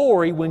received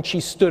glory when she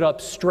stood up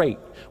straight,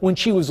 when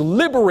she was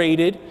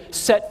liberated,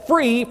 set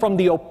free from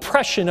the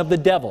oppression of the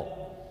devil,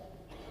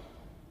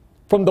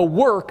 from the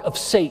work of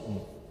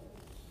Satan.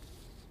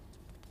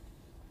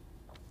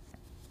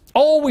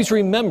 Always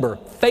remember,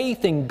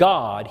 faith in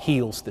God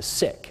heals the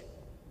sick.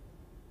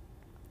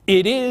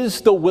 It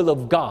is the will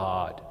of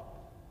God.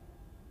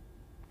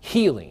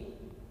 Healing.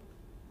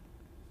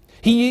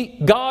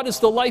 God is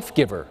the life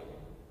giver.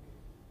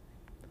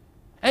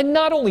 And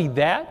not only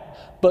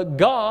that, but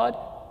God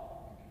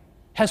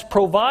has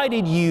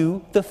provided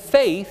you the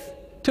faith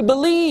to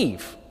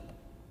believe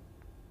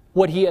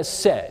what He has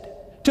said,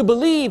 to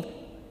believe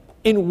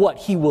in what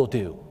He will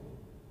do.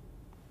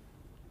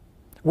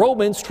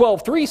 Romans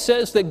 12:3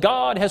 says that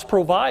God has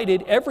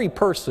provided every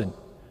person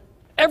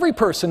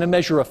a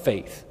measure of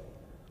faith.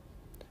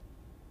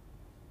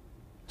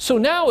 So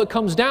now it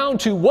comes down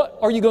to, what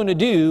are you going to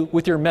do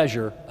with your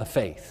measure of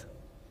faith?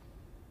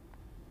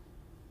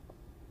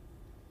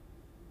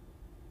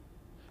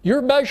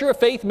 Your measure of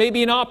faith may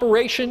be in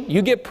operation.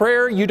 You get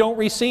prayer, you don't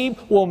receive.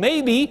 Well,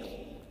 maybe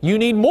you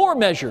need more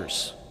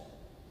measures.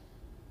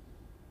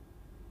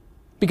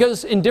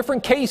 Because in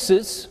different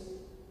cases,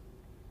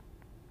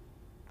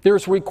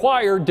 there's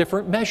required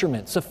different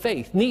measurements of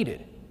faith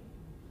needed.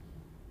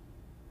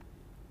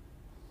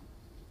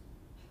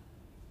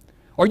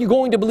 Are you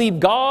going to believe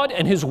God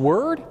and His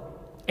Word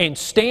and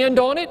stand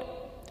on it,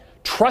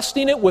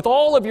 trusting it with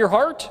all of your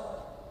heart,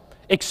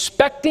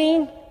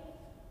 expecting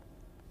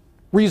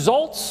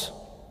results?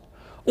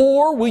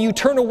 Or will you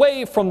turn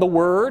away from the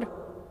Word,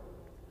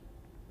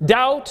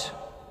 doubt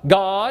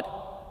God,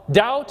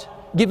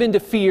 give in to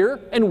fear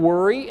and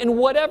worry and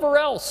whatever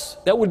else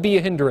that would be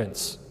a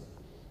hindrance?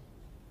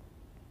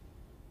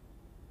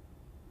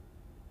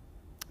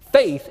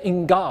 Faith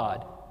in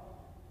God,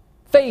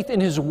 faith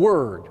in His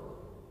Word,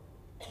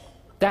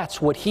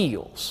 that's what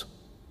heals.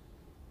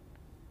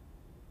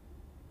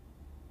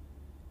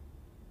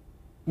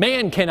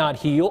 Man cannot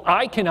heal.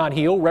 I cannot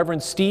heal.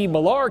 Reverend Steve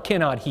Millar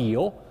cannot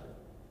heal.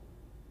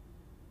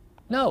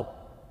 No.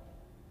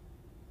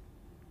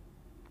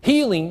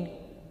 Healing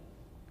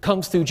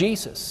comes through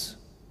Jesus,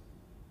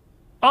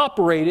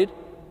 operated,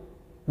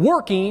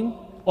 working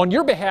on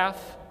your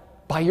behalf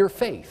by your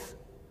faith.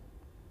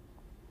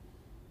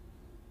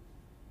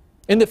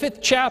 In the 5th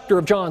chapter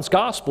of John's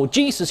Gospel,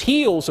 Jesus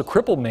heals a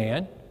crippled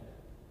man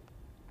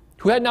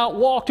who had not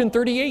walked in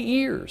 38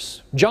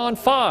 years. John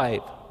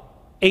 5:8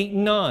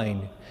 and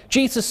 9.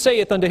 Jesus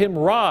saith unto him,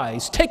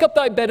 Rise, take up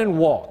thy bed and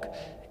walk.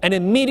 And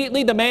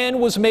immediately the man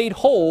was made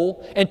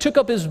whole and took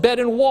up his bed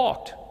and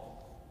walked.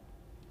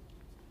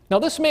 Now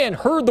this man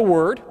heard the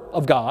word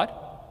of God.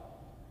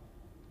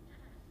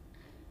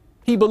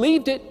 He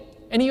believed it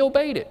and he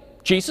obeyed it.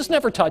 Jesus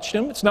never touched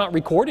him. It's not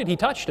recorded he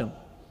touched him.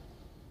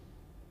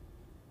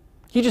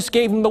 He just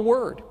gave him the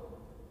word.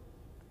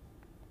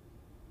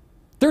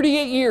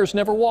 38 years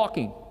never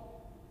walking.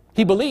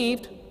 He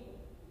believed.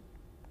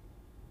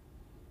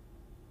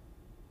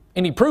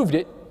 And he proved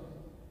it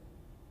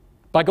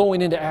by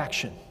going into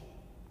action,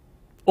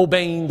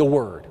 obeying the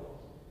word.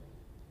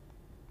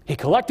 He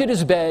collected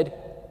his bed,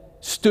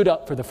 stood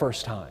up for the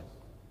first time.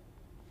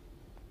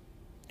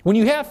 When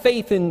you have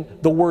faith in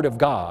the word of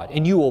God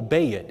and you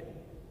obey it,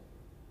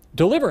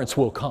 deliverance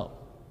will come.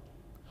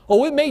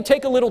 Oh, it may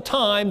take a little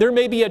time. There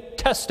may be a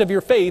test of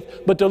your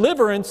faith, but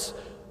deliverance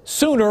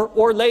sooner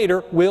or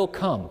later will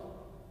come.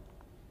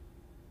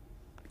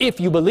 If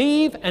you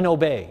believe and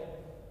obey,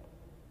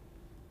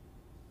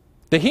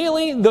 the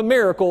healing, the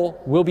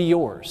miracle will be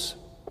yours.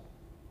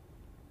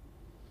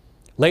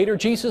 Later,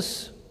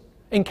 Jesus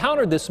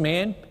encountered this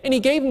man and he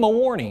gave him a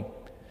warning.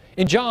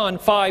 In John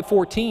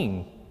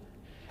 5:14,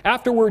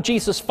 afterward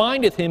Jesus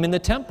findeth him in the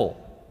temple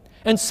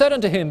and said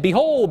unto him,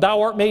 Behold,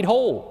 thou art made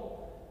whole.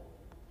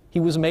 He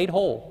was made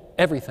whole.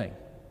 Everything.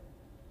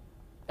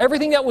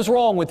 Everything that was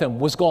wrong with him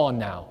was gone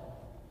now.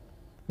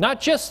 Not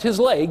just his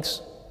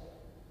legs,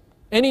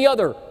 any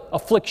other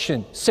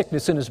affliction,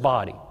 sickness in his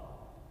body.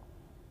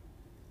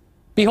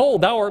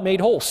 Behold, thou art made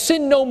whole.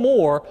 Sin no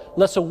more,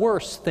 lest a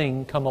worse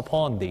thing come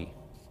upon thee.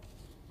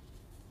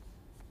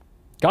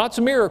 God's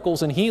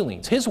miracles and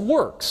healings, His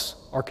works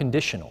are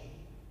conditional.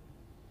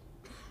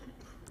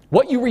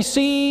 What you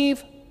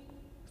receive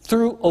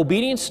through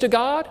obedience to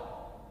God,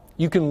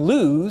 you can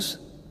lose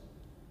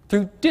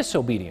through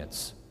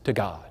disobedience to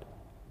God.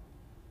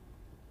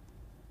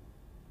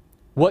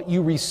 What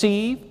you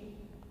receive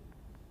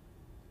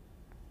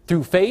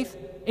through faith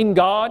in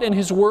God and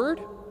His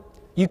Word,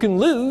 you can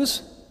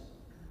lose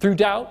through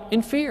doubt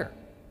and fear.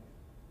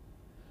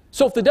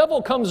 So if the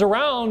devil comes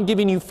around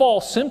giving you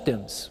false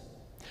symptoms,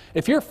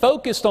 if you're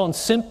focused on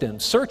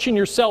symptoms, searching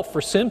yourself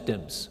for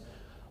symptoms,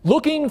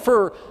 looking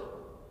for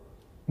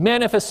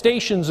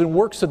manifestations and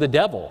works of the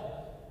devil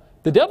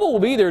will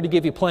be there to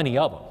give you plenty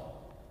of them.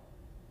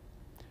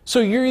 So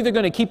you're either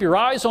going to keep your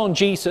eyes on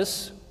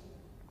Jesus,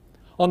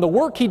 on the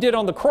work He did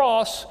on the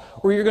cross,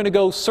 or you're going to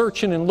go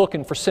searching and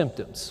looking for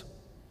symptoms.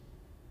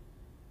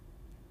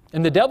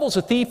 And the devil's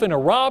a thief and a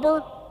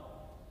robber,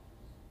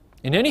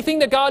 and anything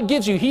that God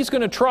gives you, he's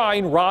going to try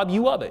and rob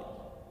you of it.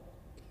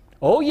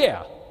 Oh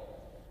yeah,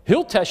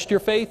 he'll test your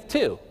faith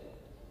too,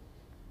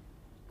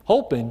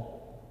 hoping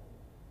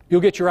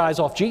you'll get your eyes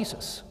off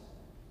Jesus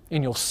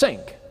and you'll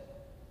sink.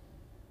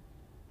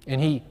 And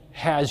He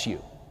has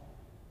you.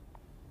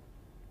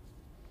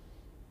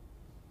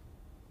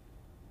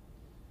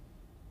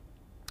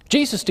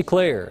 Jesus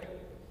declared,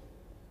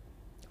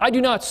 I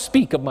do not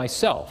speak of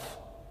myself.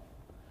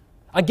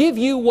 I give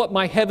you what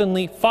my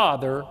heavenly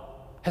Father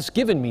has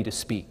given me to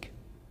speak.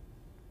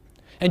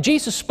 And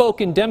Jesus spoke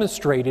and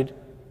demonstrated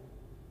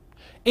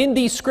in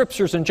these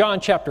scriptures in John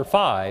chapter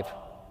 5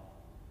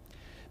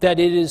 that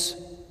it is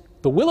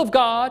the will of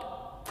God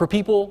for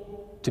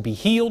people to be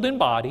healed in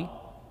body,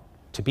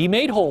 to be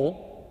made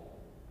whole,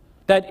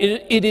 that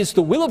it is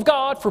the will of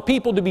God for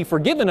people to be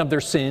forgiven of their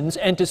sins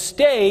and to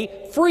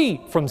stay free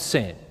from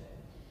sin.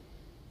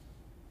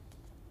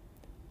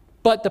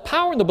 But the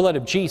power in the blood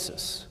of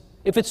Jesus,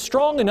 if it's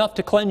strong enough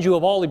to cleanse you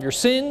of all of your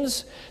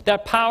sins,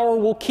 that power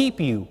will keep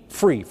you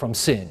free from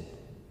sin.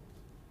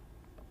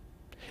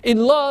 In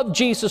love,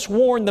 Jesus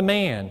warned the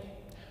man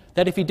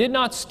that if he did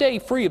not stay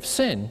free of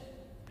sin,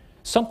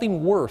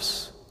 something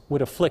worse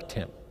would afflict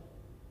him.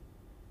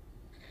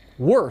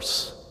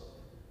 Worse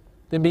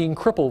than being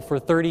crippled for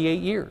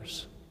 38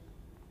 years.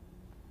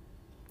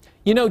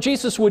 You know,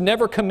 Jesus would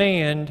never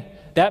command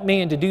that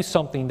man to do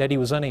something that he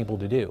was unable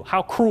to do.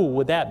 How cruel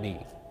would that be?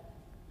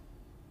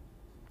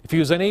 If he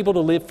was unable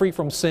to live free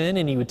from sin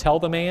and he would tell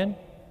the man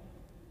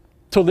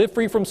to live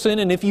free from sin,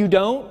 and if you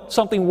don't,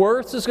 something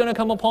worse is going to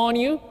come upon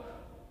you?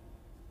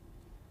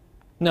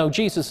 No,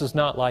 Jesus is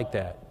not like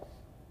that.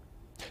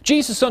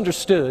 Jesus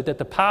understood that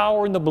the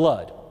power in the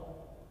blood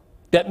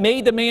that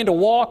made the man to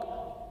walk,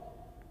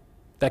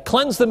 that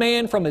cleansed the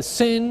man from his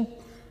sin,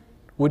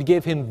 would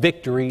give him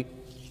victory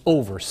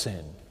over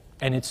sin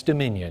and its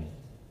dominion.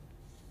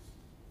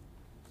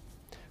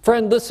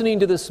 Friend, listening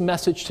to this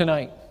message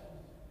tonight,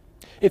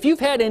 if you've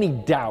had any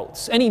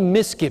doubts, any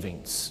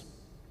misgivings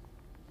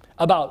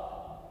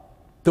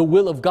about the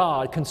will of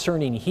God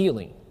concerning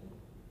healing,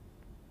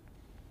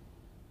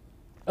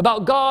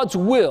 about God's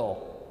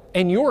will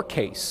in your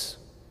case,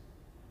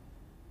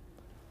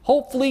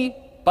 hopefully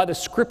by the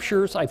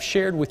scriptures I've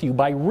shared with you,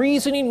 by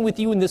reasoning with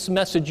you in this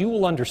message, you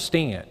will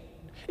understand.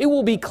 It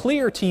will be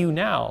clear to you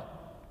now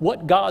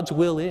what God's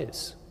will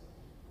is.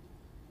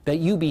 That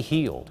you be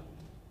healed,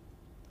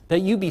 that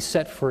you be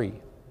set free.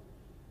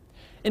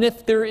 And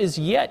if there is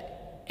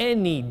yet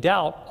any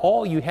doubt,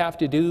 all you have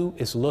to do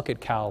is look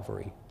at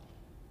Calvary.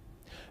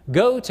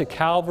 Go to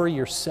Calvary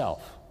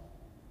yourself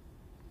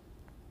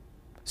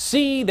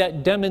See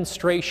that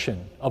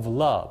demonstration of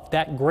love,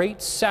 that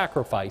great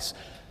sacrifice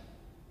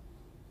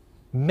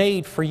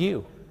made for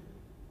you.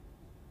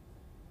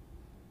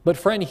 But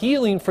friend,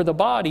 healing for the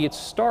body, it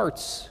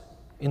starts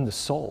in the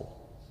soul.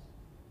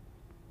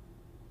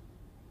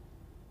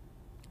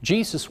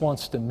 Jesus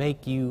wants to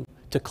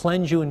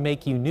cleanse you and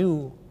make you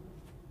new,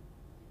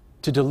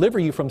 to deliver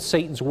you from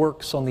Satan's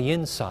works on the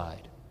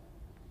inside.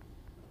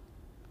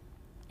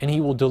 And He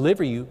will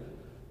deliver you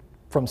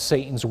from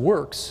Satan's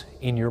works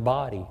in your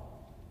body.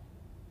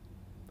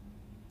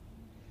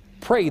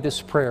 Pray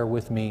this prayer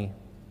with me.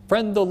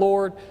 Friend, the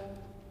Lord,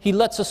 He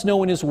lets us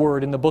know in His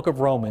Word in the book of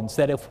Romans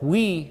that if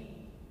we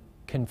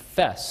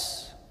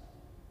confess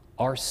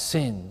our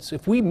sins,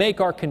 if we make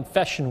our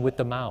confession with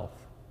the mouth,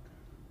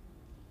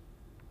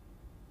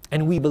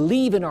 and we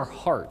believe in our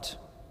heart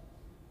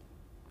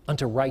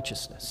unto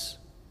righteousness,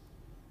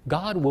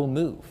 God will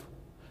move.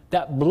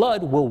 That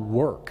blood will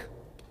work.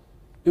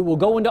 It will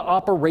go into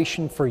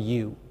operation for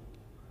you.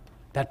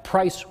 That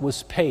price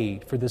was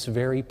paid for this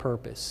very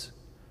purpose.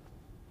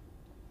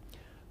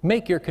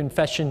 Make your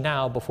confession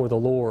now before the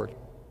Lord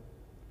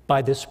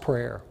by this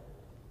prayer,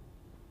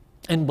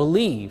 and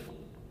believe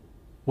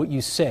what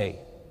you say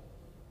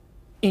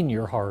in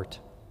your heart.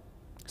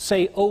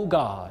 Say, "O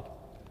God,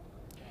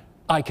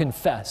 I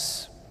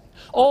confess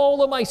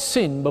all of my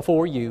sin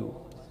before you.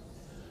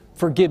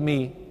 Forgive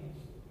me,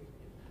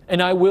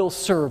 and I will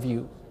serve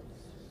you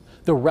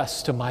the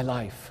rest of my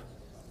life.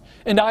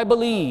 And I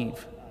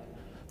believe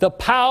the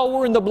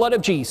power in the blood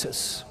of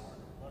Jesus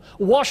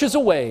washes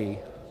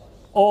away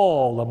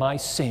all of my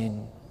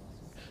sin."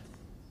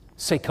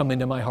 Say, "Come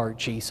into my heart,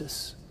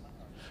 Jesus.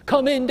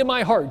 Come into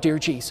my heart, dear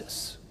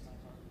Jesus."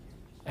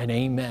 And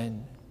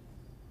amen.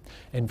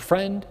 And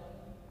friend,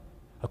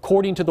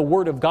 according to the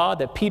Word of God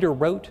that Peter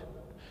wrote,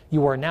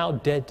 you are now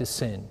dead to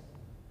sin.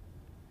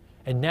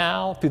 And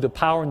now, through the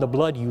power and the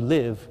blood, you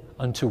live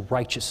unto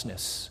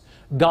righteousness.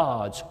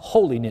 God's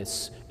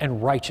holiness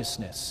and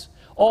righteousness,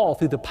 all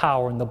through the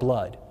power and the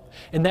blood.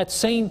 And that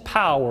same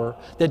power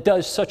that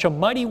does such a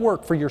mighty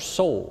work for your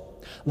soul,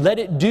 let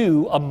it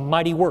do a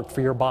mighty work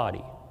for your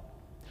body.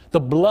 The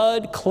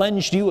blood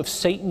cleansed you of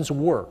Satan's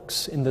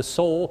works in the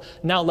soul.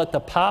 Now let the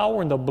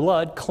power and the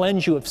blood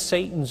cleanse you of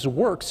Satan's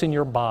works in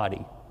your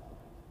body.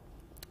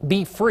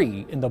 Be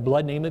free in the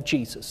blood name of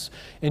Jesus.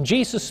 And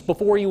Jesus,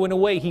 before He went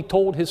away, He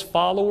told His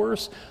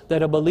followers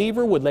that a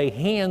believer would lay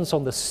hands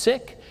on the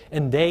sick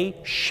and they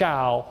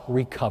shall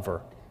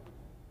recover.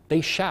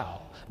 They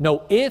shall.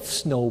 No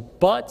ifs, no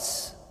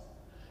buts.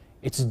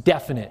 It's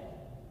definite.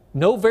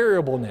 No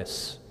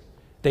variableness.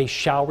 They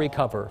shall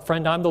recover.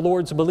 Friend, I'm the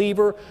Lord's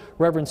believer,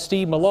 Reverend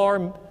Steve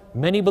Millar,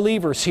 many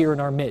believers here in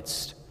our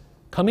midst,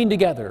 coming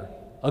together,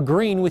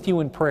 agreeing with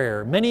you in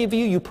prayer. Many of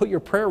you, you put your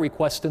prayer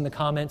request in the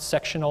comments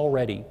section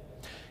already.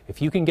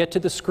 If you can get to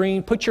the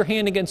screen, put your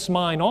hand against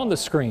mine on the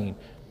screen.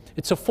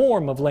 It's a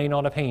form of laying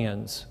on of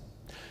hands.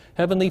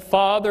 Heavenly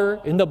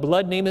Father, in the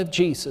blood name of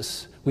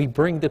Jesus, we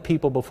bring the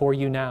people before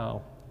you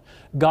now.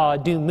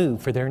 God, do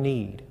move for their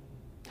need.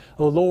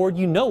 Oh Lord,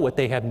 you know what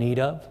they have need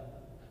of.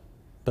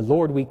 But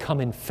Lord, we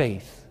come in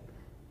faith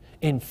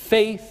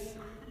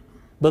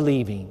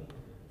believing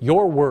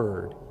your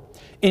word,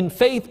 in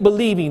faith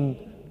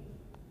believing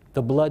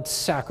the blood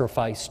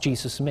sacrifice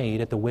Jesus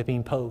made at the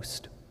whipping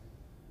post.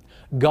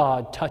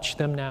 God, touch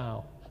them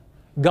now.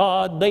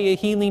 God, lay a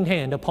healing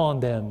hand upon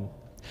them.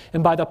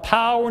 And by the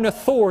power and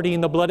authority in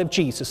the blood of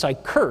Jesus, I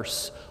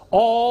curse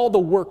all the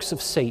works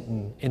of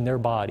Satan in their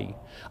body.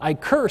 I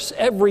curse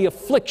every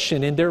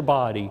affliction in their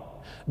body.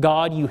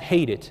 God, you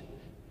hate it,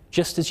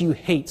 just as you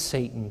hate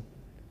Satan.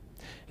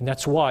 And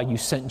that's why you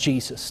sent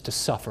Jesus to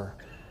suffer,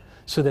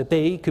 so that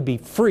they could be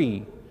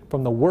free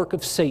from the work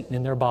of Satan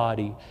in their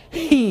body.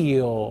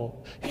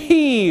 Heal,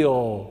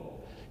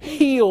 heal,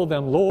 heal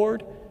them,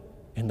 Lord,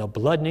 in the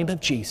blood name of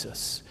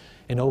Jesus.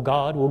 And oh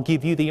God, we'll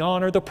give you the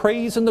honor, the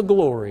praise, and the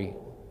glory.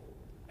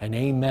 And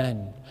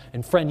amen.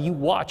 And friend, you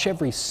watch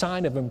every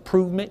sign of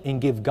improvement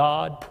and give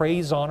God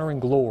praise, honor, and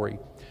glory.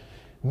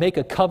 Make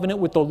a covenant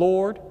with the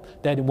Lord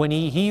that when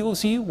He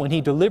heals you, when He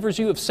delivers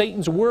you of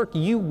Satan's work,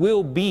 you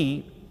will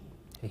be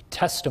a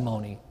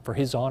testimony for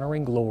His honor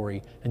and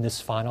glory in this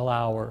final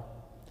hour.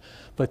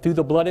 But through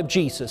the blood of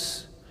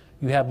Jesus,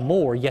 you have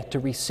more yet to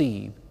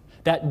receive,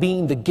 that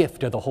being the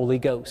gift of the Holy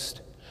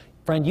Ghost.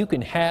 Friend, you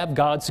can have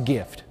God's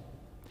gift,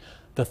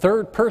 the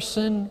third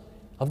person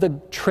of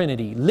the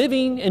Trinity,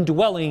 living and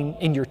dwelling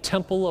in your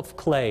temple of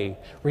clay.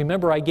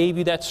 Remember, I gave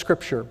you that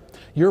scripture.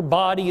 Your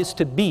body is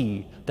to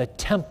be the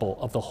temple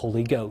of the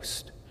Holy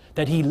Ghost,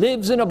 that He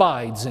lives and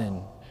abides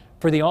in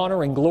for the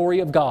honor and glory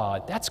of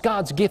God. That's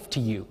God's gift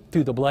to you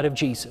through the blood of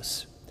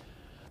Jesus.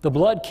 The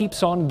blood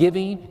keeps on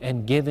giving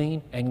and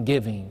giving and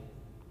giving.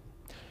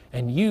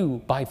 And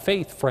you, by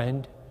faith,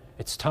 friend,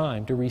 it's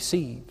time to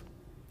receive.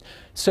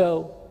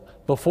 So,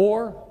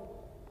 before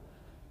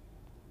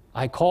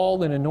I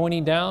call an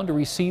anointing down to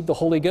receive the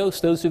Holy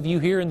Ghost, those of you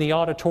here in the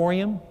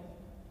auditorium,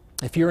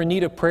 if you're in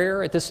need of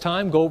prayer at this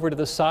time, go over to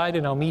the side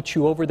and I'll meet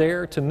you over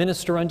there to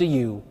minister unto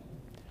you.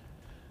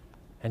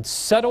 And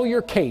settle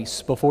your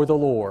case before the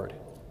Lord.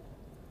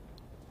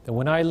 that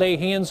when I lay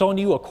hands on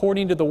you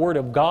according to the Word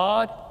of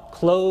God,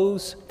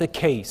 close the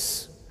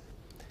case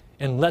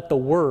and let the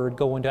Word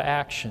go into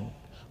action.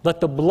 Let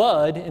the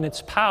blood and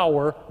its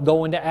power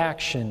go into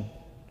action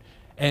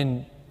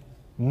and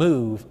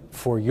move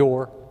for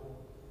your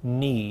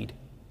need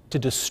to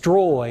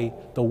destroy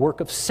the work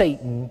of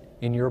Satan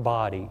in your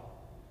body.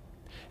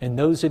 And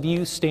those of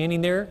you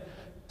standing there,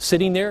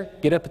 sitting there,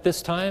 get up at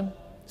this time,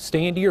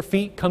 stand to your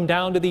feet, come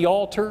down to the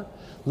altar.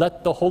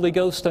 Let the Holy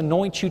Ghost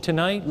anoint you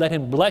tonight. Let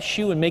Him bless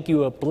you and make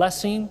you a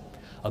blessing,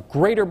 a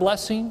greater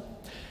blessing.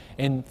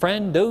 And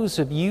friend, those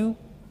of you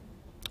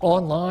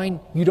online,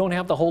 you don't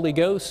have the Holy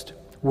Ghost.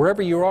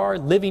 Wherever you are,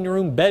 living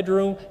room,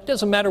 bedroom, it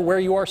doesn't matter where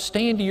you are,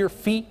 stand to your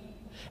feet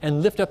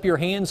and lift up your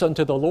hands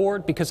unto the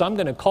Lord, because I'm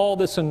going to call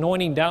this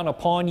anointing down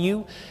upon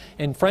you.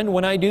 And friend,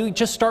 when I do,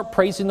 just start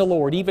praising the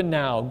Lord even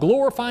now,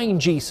 glorifying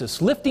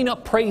Jesus, lifting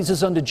up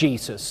praises unto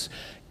Jesus.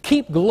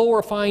 Keep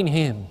glorifying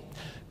Him,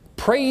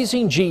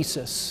 praising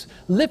Jesus,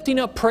 lifting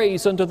up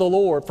praise unto the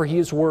Lord, for He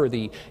is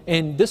worthy.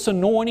 And this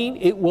anointing,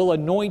 it will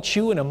anoint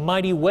you in a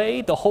mighty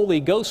way. The Holy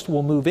Ghost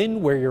will move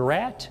in where you're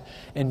at.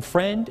 And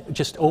friend,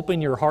 just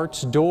open your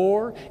heart's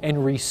door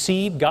and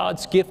receive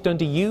God's gift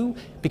unto you,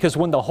 because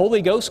when the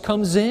Holy Ghost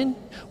comes in,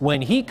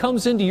 when He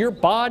comes into your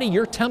body,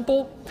 your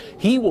temple,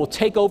 He will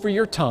take over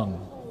your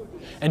tongue.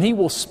 And He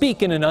will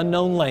speak in an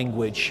unknown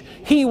language.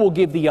 He will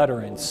give the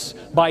utterance.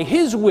 By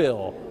His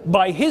will,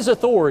 by His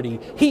authority,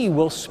 He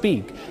will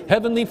speak.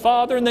 Heavenly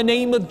Father, in the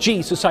name of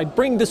Jesus, I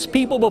bring this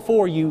people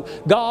before you.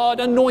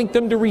 God, anoint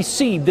them to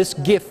receive this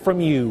gift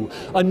from you.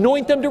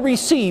 Anoint them to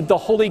receive the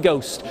Holy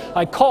Ghost.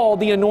 I call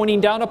the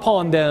anointing down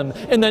upon them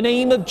in the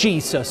name of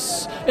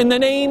Jesus. In the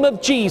name of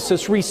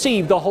Jesus,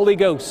 receive the Holy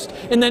Ghost.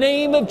 In the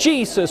name of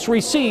Jesus,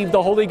 receive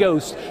the Holy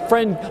Ghost.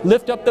 Friend,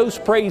 lift up those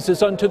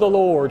praises unto the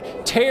Lord.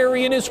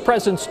 Tarry in His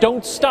presence.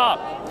 Don't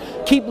stop.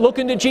 Keep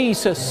looking to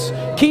Jesus.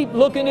 Keep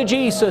looking to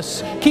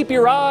Jesus. Keep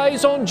your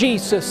eyes on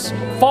Jesus.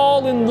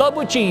 Fall in love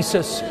with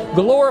Jesus.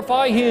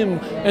 Glorify Him,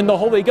 and the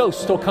Holy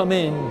Ghost will come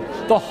in.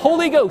 The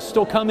Holy Ghost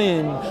will come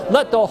in.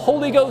 Let the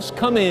Holy Ghost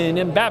come in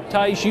and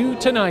baptize you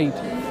tonight.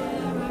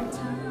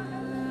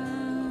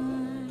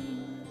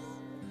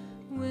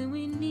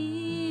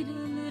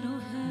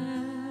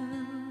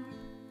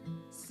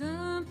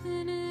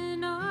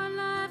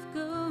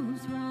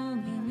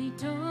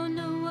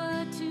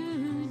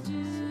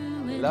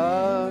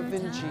 Love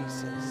in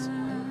Jesus,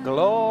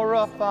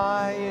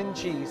 glorify in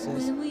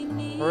Jesus,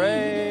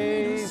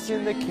 praise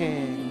in the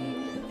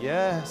King.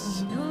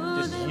 Yes,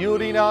 just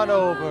yielding on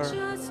over.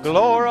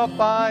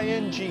 Glorify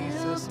in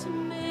Jesus,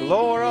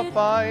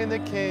 glorify in the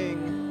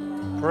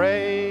King,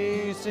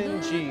 praise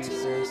in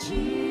Jesus,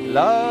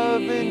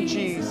 love in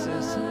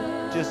Jesus,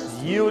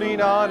 just yielding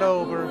on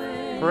over.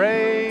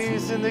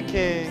 Praise in the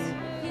King,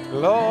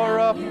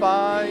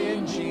 glorify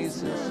in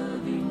Jesus,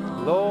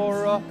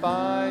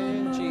 glorify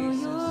in Jesus.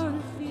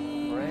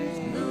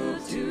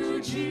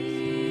 To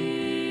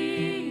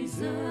Jesus,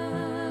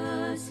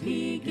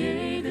 He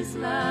gave His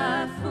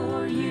life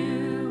for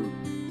you.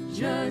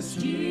 Just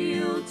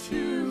yield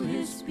to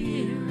His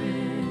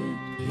Spirit.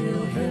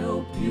 He'll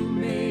help you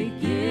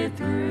make it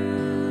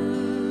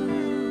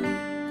through.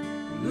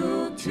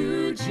 Look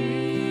to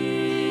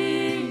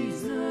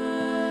Jesus.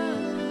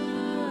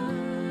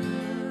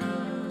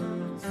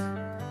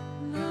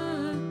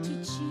 Look to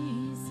Jesus.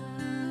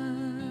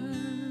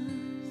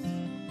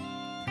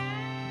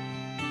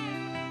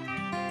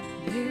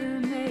 There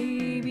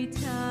may be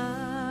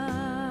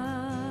times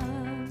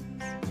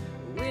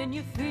when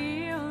you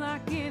feel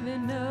like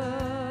giving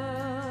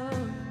up.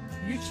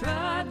 You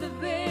tried the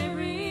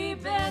very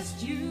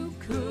best you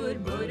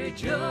could, but it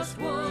just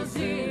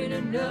wasn't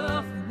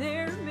enough.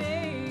 There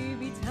may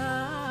be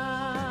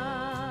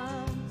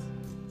times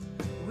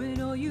when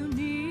all you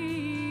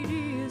need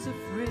is a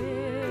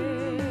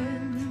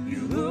friend.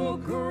 You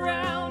look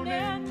around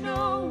and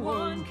no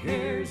one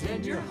cares,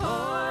 and your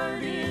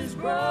heart is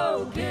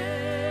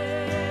broken.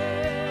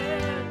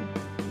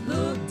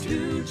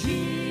 To Jesus,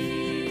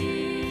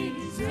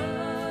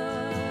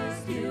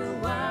 He'll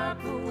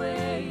wipe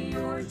away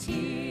your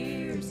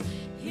tears.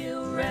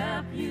 He'll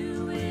wrap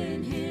you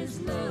in His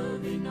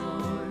loving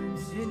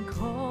arms and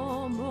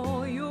calm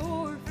all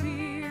your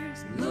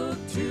fears. Look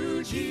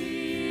to Jesus,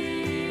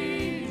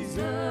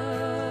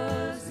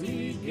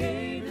 He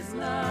gave His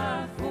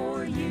life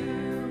for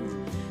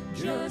you.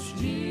 Just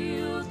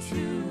yield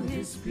to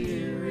His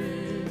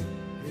Spirit.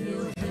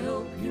 He'll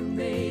help you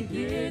make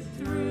it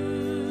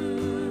through.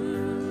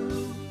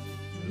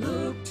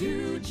 Look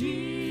to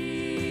Jesus.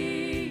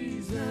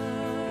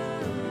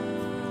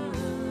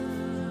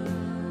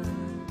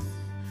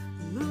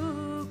 Look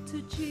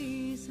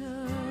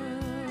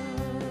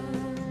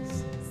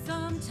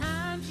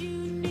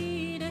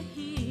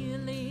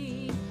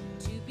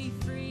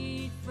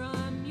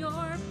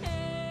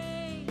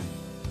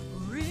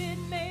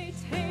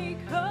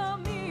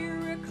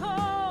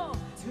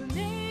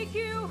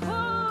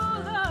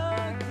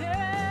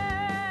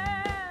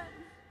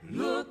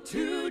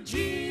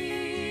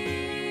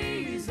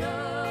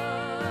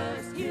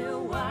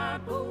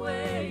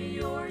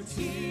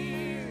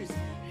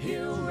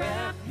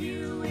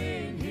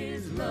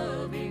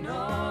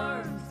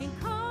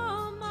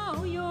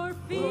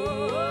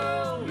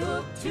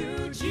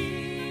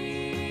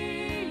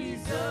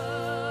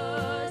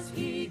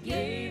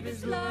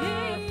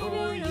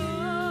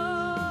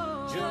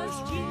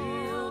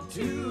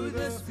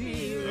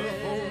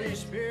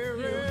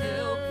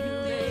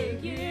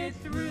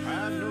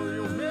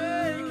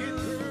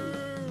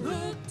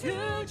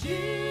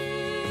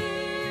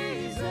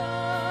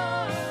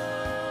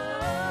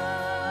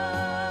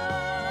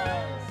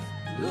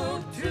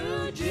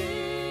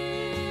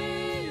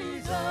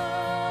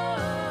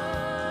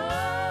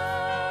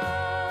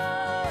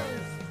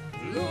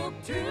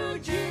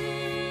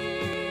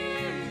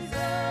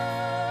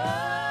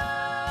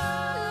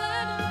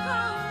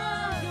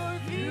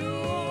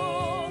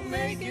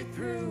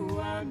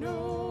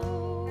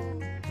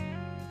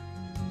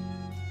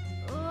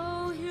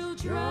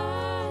Draw